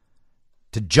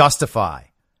 to justify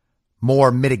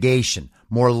more mitigation,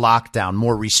 more lockdown,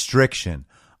 more restriction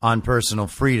on personal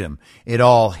freedom. It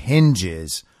all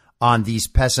hinges on these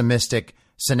pessimistic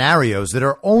scenarios that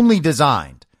are only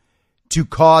designed to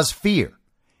cause fear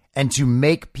and to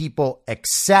make people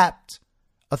accept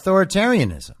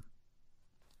authoritarianism.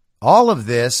 All of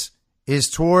this is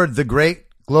toward the great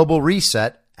global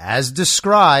reset as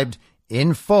described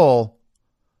in full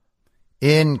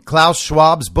in Klaus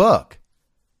Schwab's book.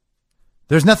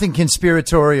 There's nothing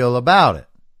conspiratorial about it.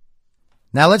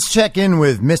 Now let's check in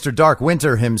with Mr. Dark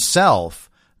Winter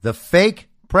himself, the fake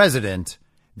president,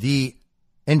 the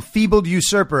enfeebled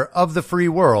usurper of the free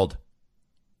world,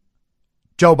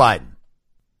 Joe Biden.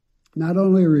 Not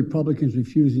only are Republicans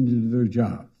refusing to do their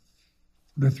job,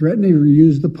 they're threatening to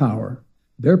use their power,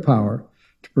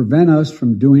 to prevent us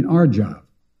from doing our job,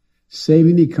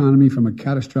 saving the economy from a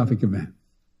catastrophic event.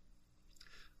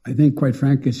 I think, quite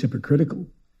frankly, it's hypocritical,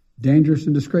 dangerous,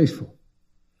 and disgraceful.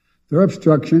 Their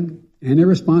obstruction and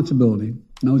irresponsibility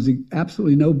knows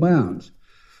absolutely no bounds,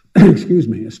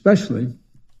 especially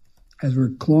as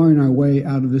we're clawing our way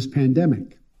out of this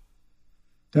pandemic.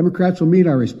 Democrats will meet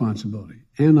our responsibility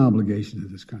and obligation to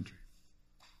this country.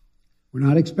 We're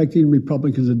not expecting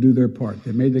Republicans to do their part.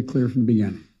 They made that clear from the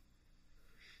beginning.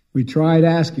 We tried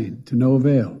asking to no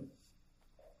avail.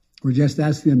 We're just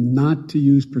asking them not to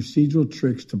use procedural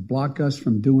tricks to block us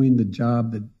from doing the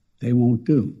job that they won't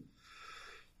do.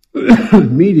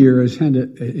 Meteor is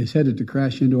headed to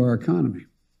crash into our economy.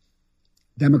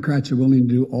 Democrats are willing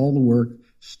to do all the work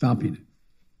stopping it.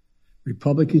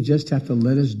 Republicans just have to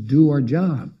let us do our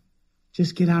job.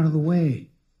 Just get out of the way.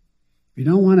 If you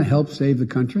don't want to help save the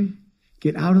country,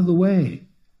 get out of the way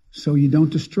so you don't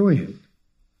destroy it.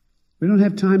 We don't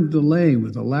have time to delay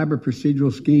with elaborate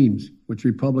procedural schemes, which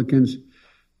Republicans'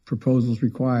 proposals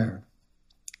require.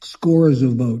 Scores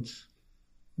of votes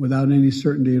without any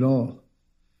certainty at all,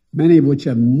 many of which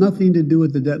have nothing to do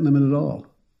with the debt limit at all.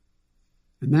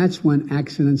 And that's when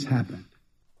accidents happen.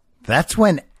 That's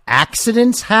when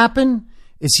accidents happen?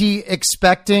 Is he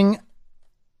expecting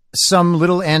some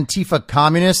little Antifa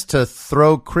communist to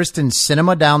throw Kristen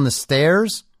Sinema down the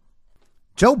stairs?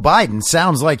 Joe Biden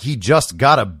sounds like he just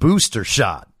got a booster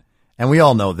shot, and we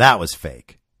all know that was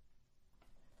fake.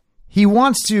 He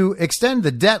wants to extend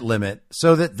the debt limit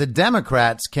so that the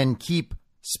Democrats can keep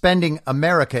spending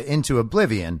America into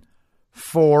oblivion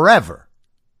forever.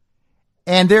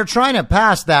 And they're trying to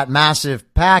pass that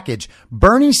massive package.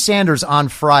 Bernie Sanders on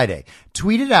Friday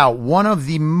tweeted out one of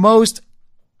the most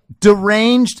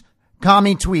deranged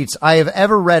commie tweets I have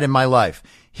ever read in my life.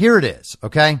 Here it is,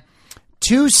 okay?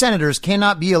 2 senators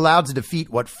cannot be allowed to defeat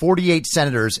what 48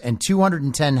 senators and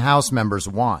 210 House members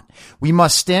want. We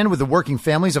must stand with the working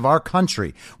families of our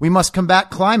country. We must combat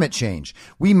climate change.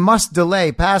 We must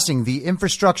delay passing the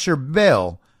infrastructure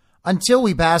bill until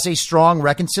we pass a strong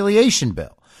reconciliation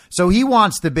bill. So he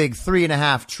wants the big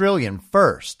 $3.5 trillion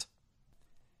first.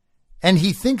 And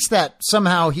he thinks that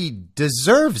somehow he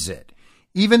deserves it,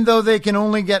 even though they can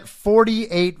only get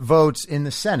 48 votes in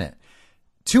the Senate.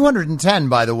 210,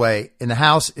 by the way, in the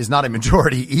House is not a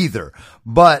majority either.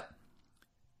 But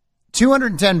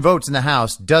 210 votes in the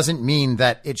House doesn't mean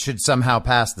that it should somehow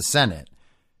pass the Senate.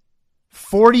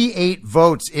 48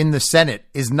 votes in the Senate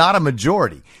is not a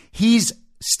majority. He's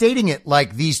stating it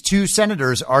like these 2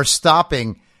 senators are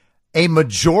stopping a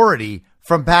majority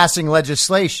from passing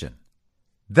legislation.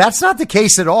 That's not the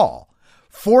case at all.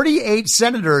 48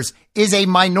 senators is a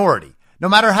minority, no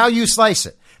matter how you slice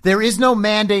it. There is no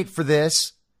mandate for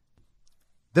this.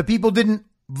 The people didn't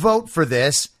vote for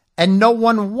this, and no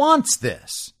one wants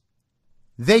this.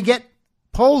 They get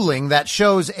polling that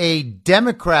shows a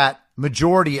Democrat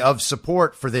majority of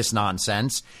support for this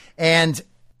nonsense, and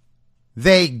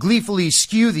they gleefully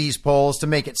skew these polls to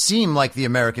make it seem like the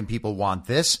American people want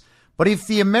this. But if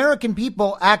the American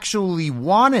people actually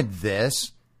wanted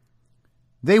this,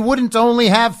 they wouldn't only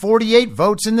have 48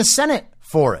 votes in the Senate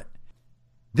for it.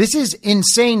 This is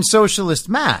insane socialist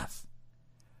math.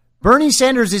 Bernie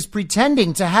Sanders is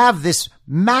pretending to have this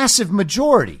massive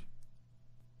majority.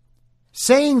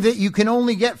 Saying that you can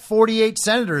only get 48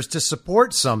 senators to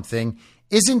support something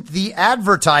isn't the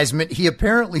advertisement he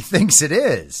apparently thinks it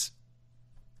is.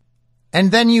 And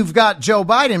then you've got Joe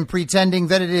Biden pretending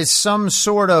that it is some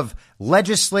sort of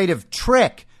legislative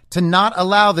trick to not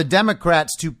allow the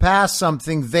Democrats to pass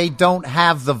something they don't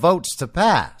have the votes to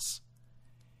pass.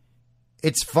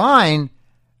 It's fine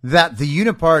that the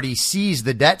uniparty sees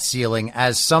the debt ceiling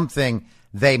as something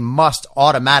they must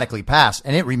automatically pass,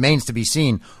 and it remains to be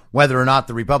seen whether or not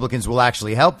the Republicans will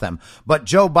actually help them. But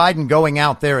Joe Biden going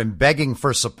out there and begging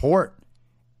for support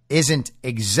isn't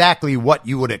exactly what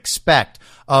you would expect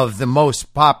of the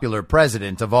most popular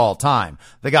president of all time,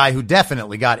 the guy who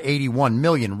definitely got 81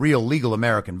 million real legal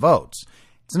American votes.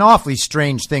 It's an awfully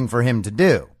strange thing for him to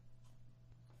do.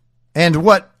 And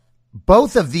what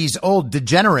both of these old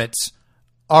degenerates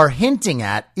are hinting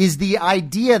at is the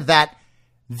idea that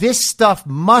this stuff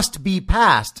must be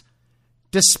passed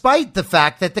despite the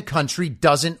fact that the country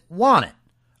doesn't want it.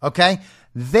 Okay?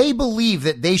 They believe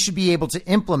that they should be able to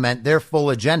implement their full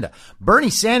agenda. Bernie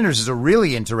Sanders is a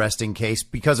really interesting case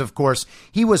because, of course,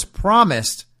 he was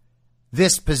promised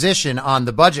this position on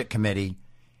the budget committee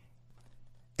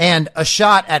and a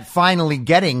shot at finally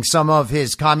getting some of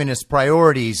his communist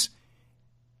priorities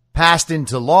passed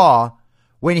into law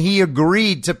when he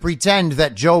agreed to pretend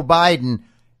that Joe Biden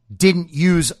didn't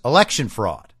use election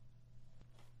fraud.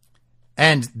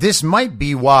 And this might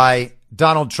be why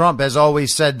Donald Trump has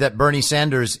always said that Bernie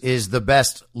Sanders is the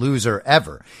best loser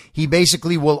ever. He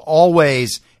basically will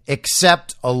always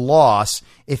accept a loss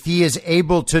if he is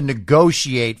able to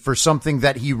negotiate for something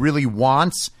that he really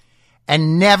wants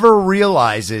and never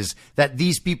realizes that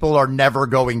these people are never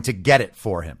going to get it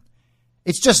for him.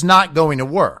 It's just not going to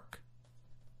work.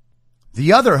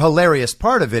 The other hilarious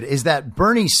part of it is that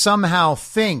Bernie somehow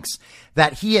thinks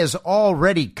that he has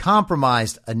already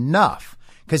compromised enough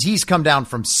because he's come down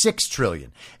from 6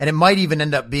 trillion and it might even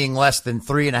end up being less than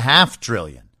 3.5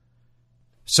 trillion.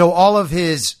 So all of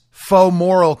his faux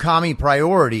moral commie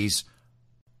priorities,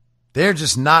 they're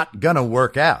just not going to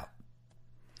work out.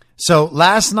 So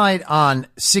last night on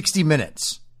 60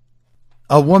 Minutes,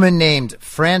 a woman named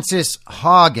Frances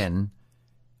Haugen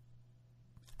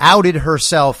outed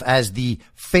herself as the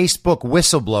Facebook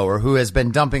whistleblower who has been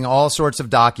dumping all sorts of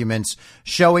documents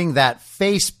showing that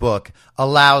Facebook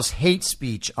allows hate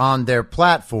speech on their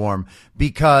platform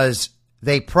because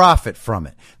they profit from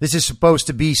it. This is supposed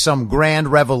to be some grand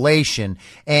revelation.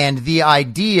 And the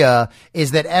idea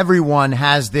is that everyone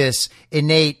has this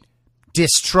innate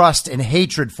distrust and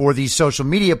hatred for these social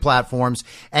media platforms.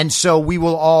 And so we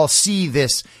will all see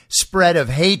this spread of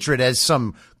hatred as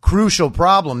some crucial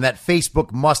problem that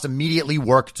Facebook must immediately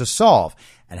work to solve.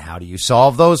 And how do you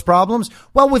solve those problems?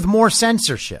 Well, with more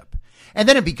censorship. And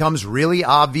then it becomes really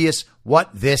obvious what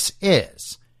this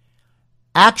is.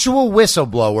 Actual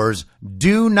whistleblowers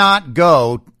do not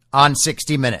go on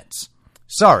 60 Minutes.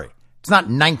 Sorry, it's not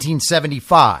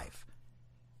 1975.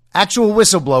 Actual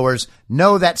whistleblowers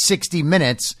know that 60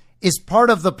 Minutes is part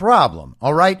of the problem,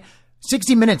 all right?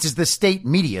 60 Minutes is the state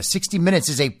media. 60 Minutes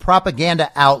is a propaganda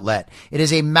outlet. It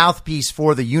is a mouthpiece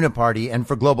for the uniparty and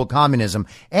for global communism.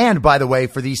 And, by the way,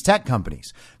 for these tech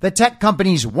companies. The tech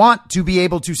companies want to be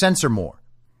able to censor more.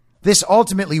 This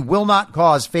ultimately will not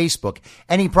cause Facebook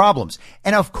any problems.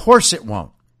 And of course it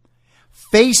won't.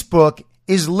 Facebook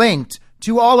is linked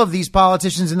to all of these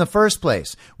politicians in the first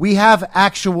place. We have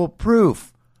actual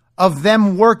proof of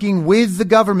them working with the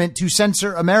government to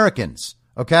censor Americans.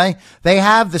 Okay? They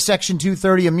have the Section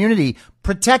 230 immunity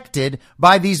protected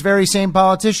by these very same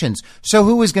politicians. So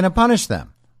who is going to punish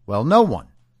them? Well, no one.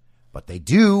 But they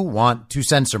do want to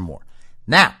censor more.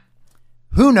 Now,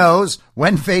 who knows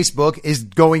when Facebook is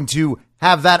going to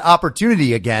have that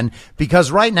opportunity again? Because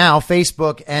right now,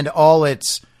 Facebook and all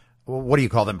its, what do you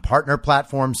call them? Partner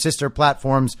platforms, sister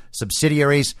platforms,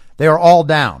 subsidiaries, they are all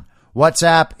down.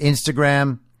 WhatsApp,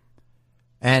 Instagram,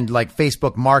 and like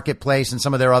Facebook Marketplace and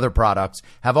some of their other products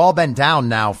have all been down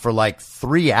now for like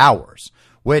 3 hours,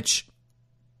 which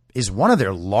is one of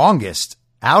their longest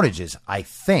outages, I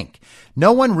think.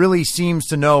 No one really seems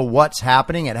to know what's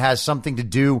happening. It has something to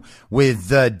do with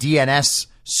the DNS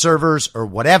servers or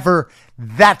whatever.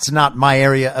 That's not my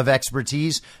area of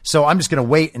expertise. So I'm just going to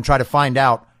wait and try to find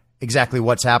out exactly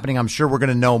what's happening. I'm sure we're going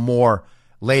to know more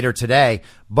later today,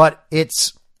 but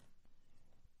it's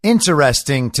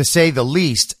interesting, to say the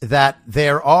least, that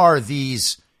there are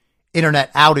these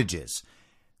internet outages.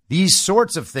 These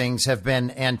sorts of things have been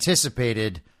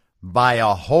anticipated by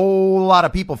a whole lot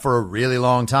of people for a really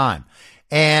long time.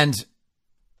 And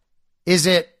is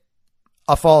it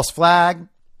a false flag?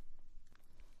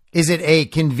 Is it a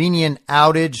convenient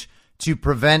outage to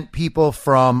prevent people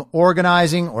from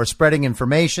organizing or spreading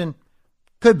information?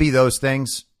 Could be those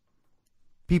things.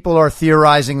 people are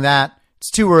theorizing that. It's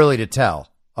too early to tell,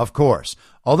 of course.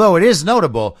 Although it is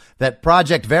notable that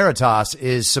Project Veritas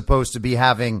is supposed to be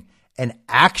having an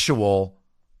actual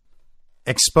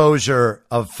exposure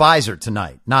of Pfizer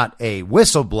tonight. Not a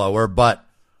whistleblower, but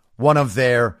one of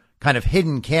their kind of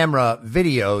hidden camera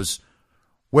videos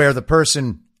where the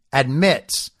person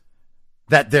admits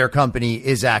that their company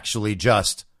is actually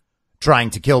just trying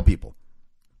to kill people.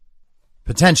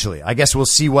 Potentially. I guess we'll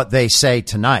see what they say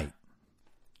tonight.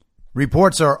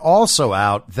 Reports are also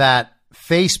out that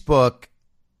Facebook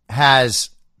has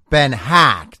been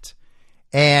hacked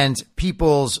and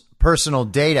people's personal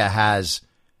data has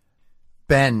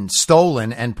been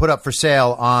stolen and put up for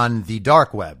sale on the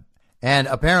dark web. And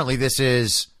apparently this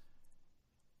is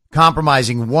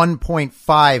compromising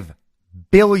 1.5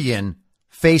 billion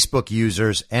Facebook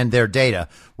users and their data,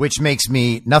 which makes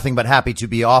me nothing but happy to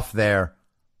be off there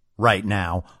right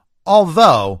now.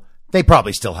 Although they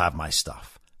probably still have my stuff.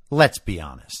 Let's be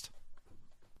honest.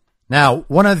 Now,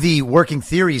 one of the working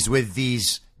theories with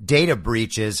these data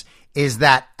breaches is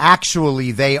that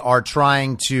actually they are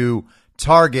trying to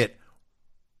target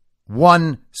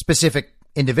one specific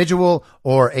individual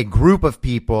or a group of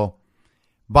people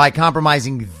by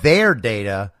compromising their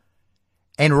data.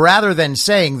 And rather than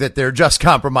saying that they're just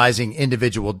compromising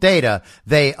individual data,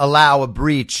 they allow a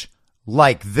breach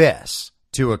like this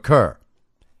to occur.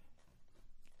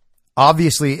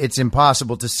 Obviously, it's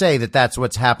impossible to say that that's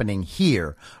what's happening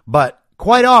here, but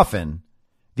quite often,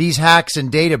 these hacks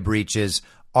and data breaches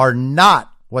are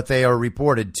not what they are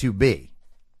reported to be.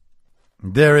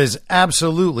 There is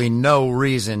absolutely no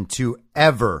reason to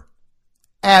ever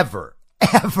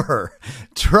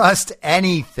trust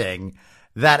anything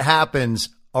that happens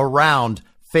around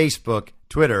Facebook,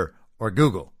 Twitter, or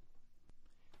Google.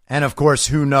 And of course,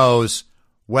 who knows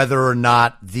whether or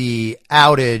not the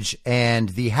outage and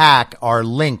the hack are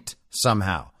linked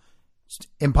somehow. It's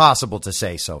impossible to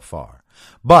say so far.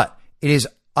 But it is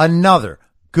another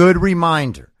good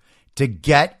reminder to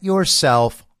get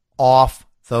yourself off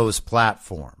those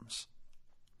platforms.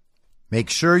 Make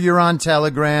sure you're on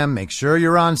Telegram. Make sure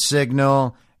you're on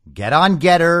Signal. Get on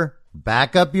Getter.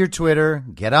 Back up your Twitter.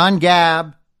 Get on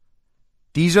Gab.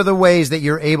 These are the ways that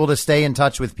you're able to stay in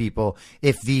touch with people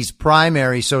if these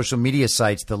primary social media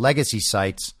sites, the legacy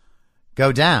sites,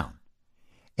 go down.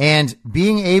 And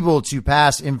being able to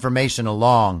pass information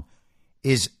along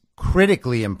is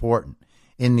critically important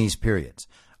in these periods.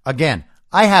 Again,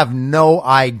 I have no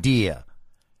idea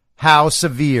how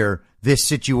severe this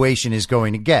situation is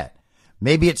going to get.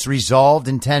 Maybe it's resolved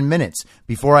in 10 minutes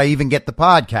before I even get the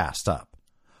podcast up.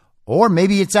 Or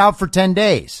maybe it's out for 10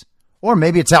 days. Or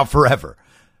maybe it's out forever.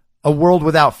 A world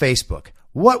without Facebook.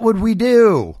 What would we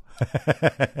do?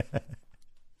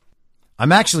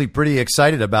 I'm actually pretty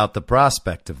excited about the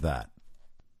prospect of that.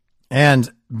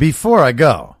 And before I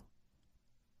go,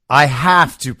 I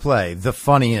have to play the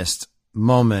funniest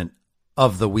moment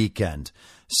of the weekend.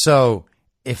 So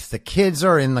if the kids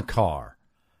are in the car,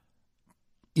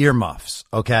 earmuffs,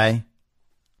 okay?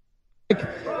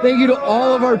 Thank you to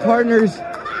all of our partners.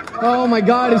 Oh my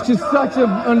God, it's just such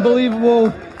an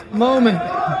unbelievable moment.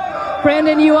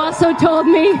 Brandon, you also told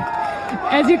me,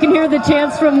 as you can hear the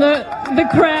chants from the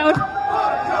crowd,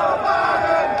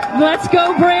 let's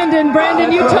go, Brandon.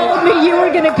 Brandon, you told me you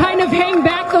were going to kind of hang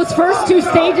back those first two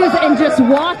stages and just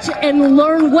watch and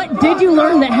learn. What did you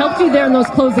learn that helped you there in those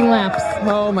closing laps?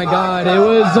 Oh my God, it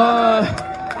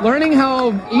was learning how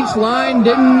each line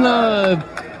didn't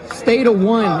stay to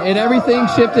one. Everything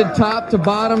shifted top to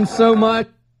bottom so much.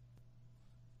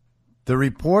 The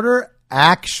reporter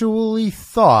actually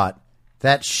thought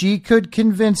that she could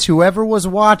convince whoever was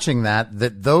watching that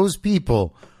those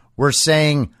people were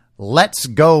saying, "Let's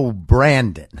go,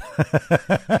 Brandon."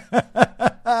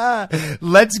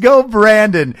 Let's go,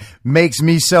 Brandon makes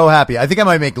me so happy. I think I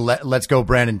might make Let's Go,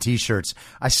 Brandon t-shirts.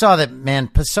 I saw that, man,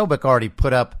 Posobiec already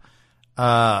put up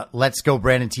Let's Go,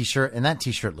 Brandon t-shirt, and that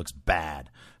t-shirt looks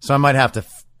bad. So I might have to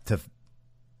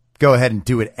go ahead and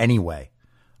do it anyway.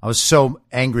 I was so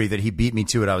angry that he beat me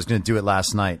to it. I was going to do it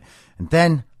last night. And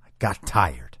then I got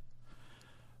tired.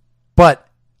 But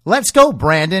Let's Go,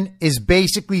 Brandon is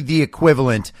basically the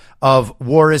equivalent of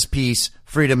war is peace,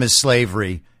 freedom is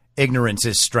slavery, ignorance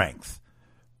is strength.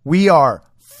 We are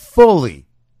fully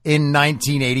in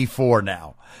 1984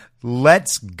 now.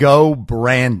 Let's go,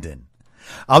 Brandon.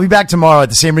 I'll be back tomorrow at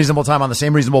the same reasonable time on the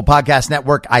same reasonable podcast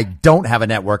network. I don't have a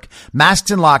network. Masks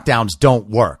and lockdowns don't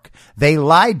work. They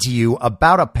lied to you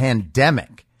about a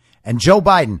pandemic, and Joe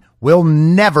Biden will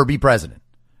never be president.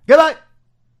 Goodbye.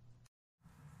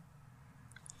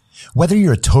 Whether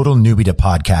you're a total newbie to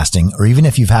podcasting or even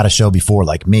if you've had a show before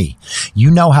like me,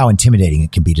 you know how intimidating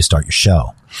it can be to start your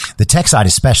show. The tech side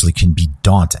especially can be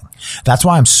daunting. That's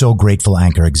why I'm so grateful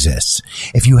Anchor exists.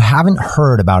 If you haven't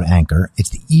heard about Anchor, it's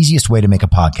the easiest way to make a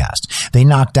podcast. They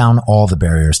knock down all the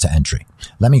barriers to entry.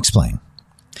 Let me explain.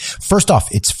 First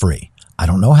off, it's free. I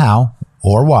don't know how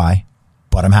or why,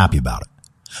 but I'm happy about it.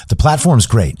 The platform's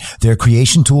great. There are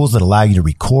creation tools that allow you to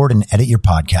record and edit your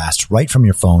podcast right from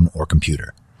your phone or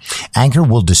computer. Anchor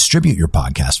will distribute your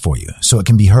podcast for you so it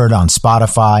can be heard on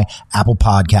Spotify, Apple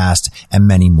Podcast, and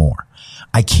many more.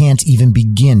 I can't even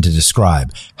begin to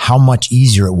describe how much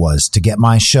easier it was to get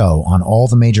my show on all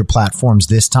the major platforms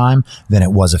this time than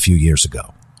it was a few years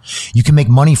ago. You can make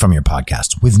money from your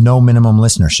podcast with no minimum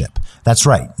listenership. That's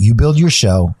right. You build your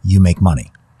show, you make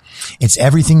money. It's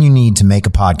everything you need to make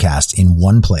a podcast in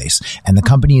one place, and the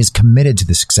company is committed to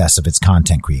the success of its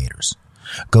content creators.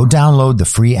 Go download the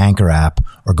free Anchor app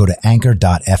or go to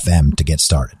anchor.fm to get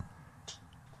started.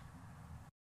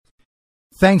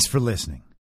 Thanks for listening.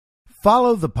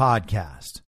 Follow the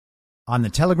podcast on the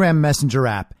Telegram Messenger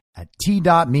app at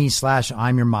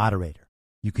t.me/I'm your moderator.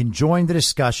 You can join the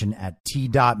discussion at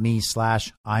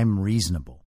t.me/I'm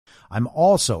reasonable. I'm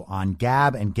also on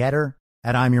Gab and Getter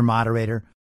at I'm your moderator.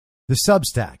 The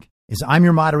Substack is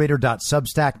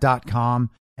imyourmoderator.substack.com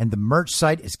and the merch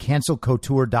site is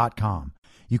cancelcouture.com.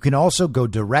 You can also go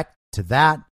direct to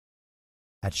that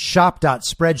at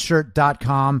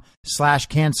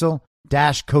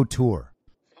shop.spreadshirt.com/cancel-couture.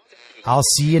 I'll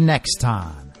see you next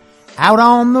time out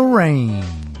on the range.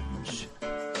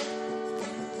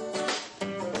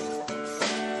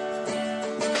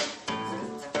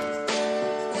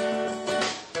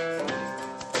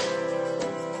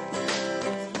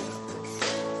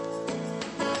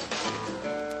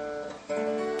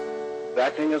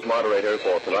 Acting as moderator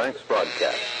for tonight's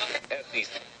broadcast.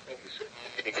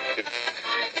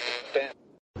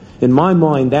 In my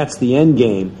mind, that's the end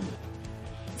game.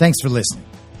 Thanks for listening.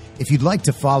 If you'd like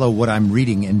to follow what I'm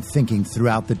reading and thinking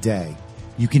throughout the day,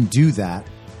 you can do that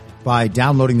by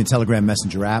downloading the Telegram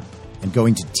Messenger app and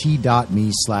going to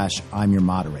t.me/I'm your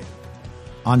moderator.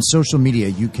 On social media,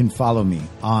 you can follow me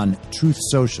on Truth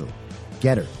Social,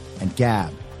 Getter, and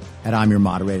Gab at I'm your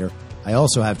moderator. I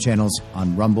also have channels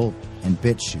on Rumble and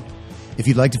BitChute. If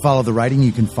you'd like to follow the writing,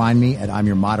 you can find me at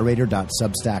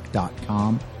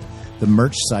imyourmoderator.substack.com. The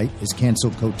merch site is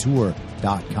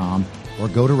cancelcouture.com or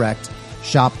go direct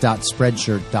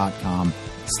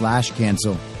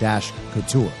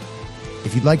shop.spreadshirt.com/cancel-couture.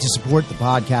 If you'd like to support the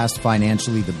podcast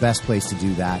financially, the best place to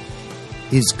do that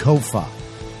is Ko-Fi.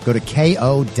 Go to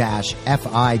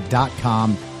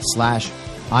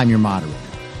ko-fi.com/I'm your moderator.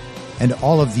 And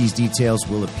all of these details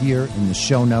will appear in the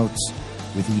show notes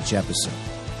with each episode.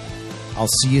 I'll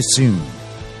see you soon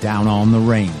down on the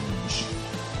range.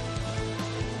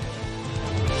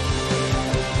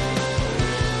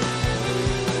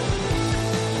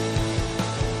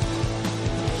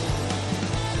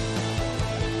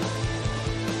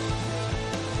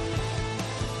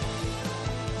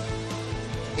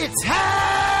 It's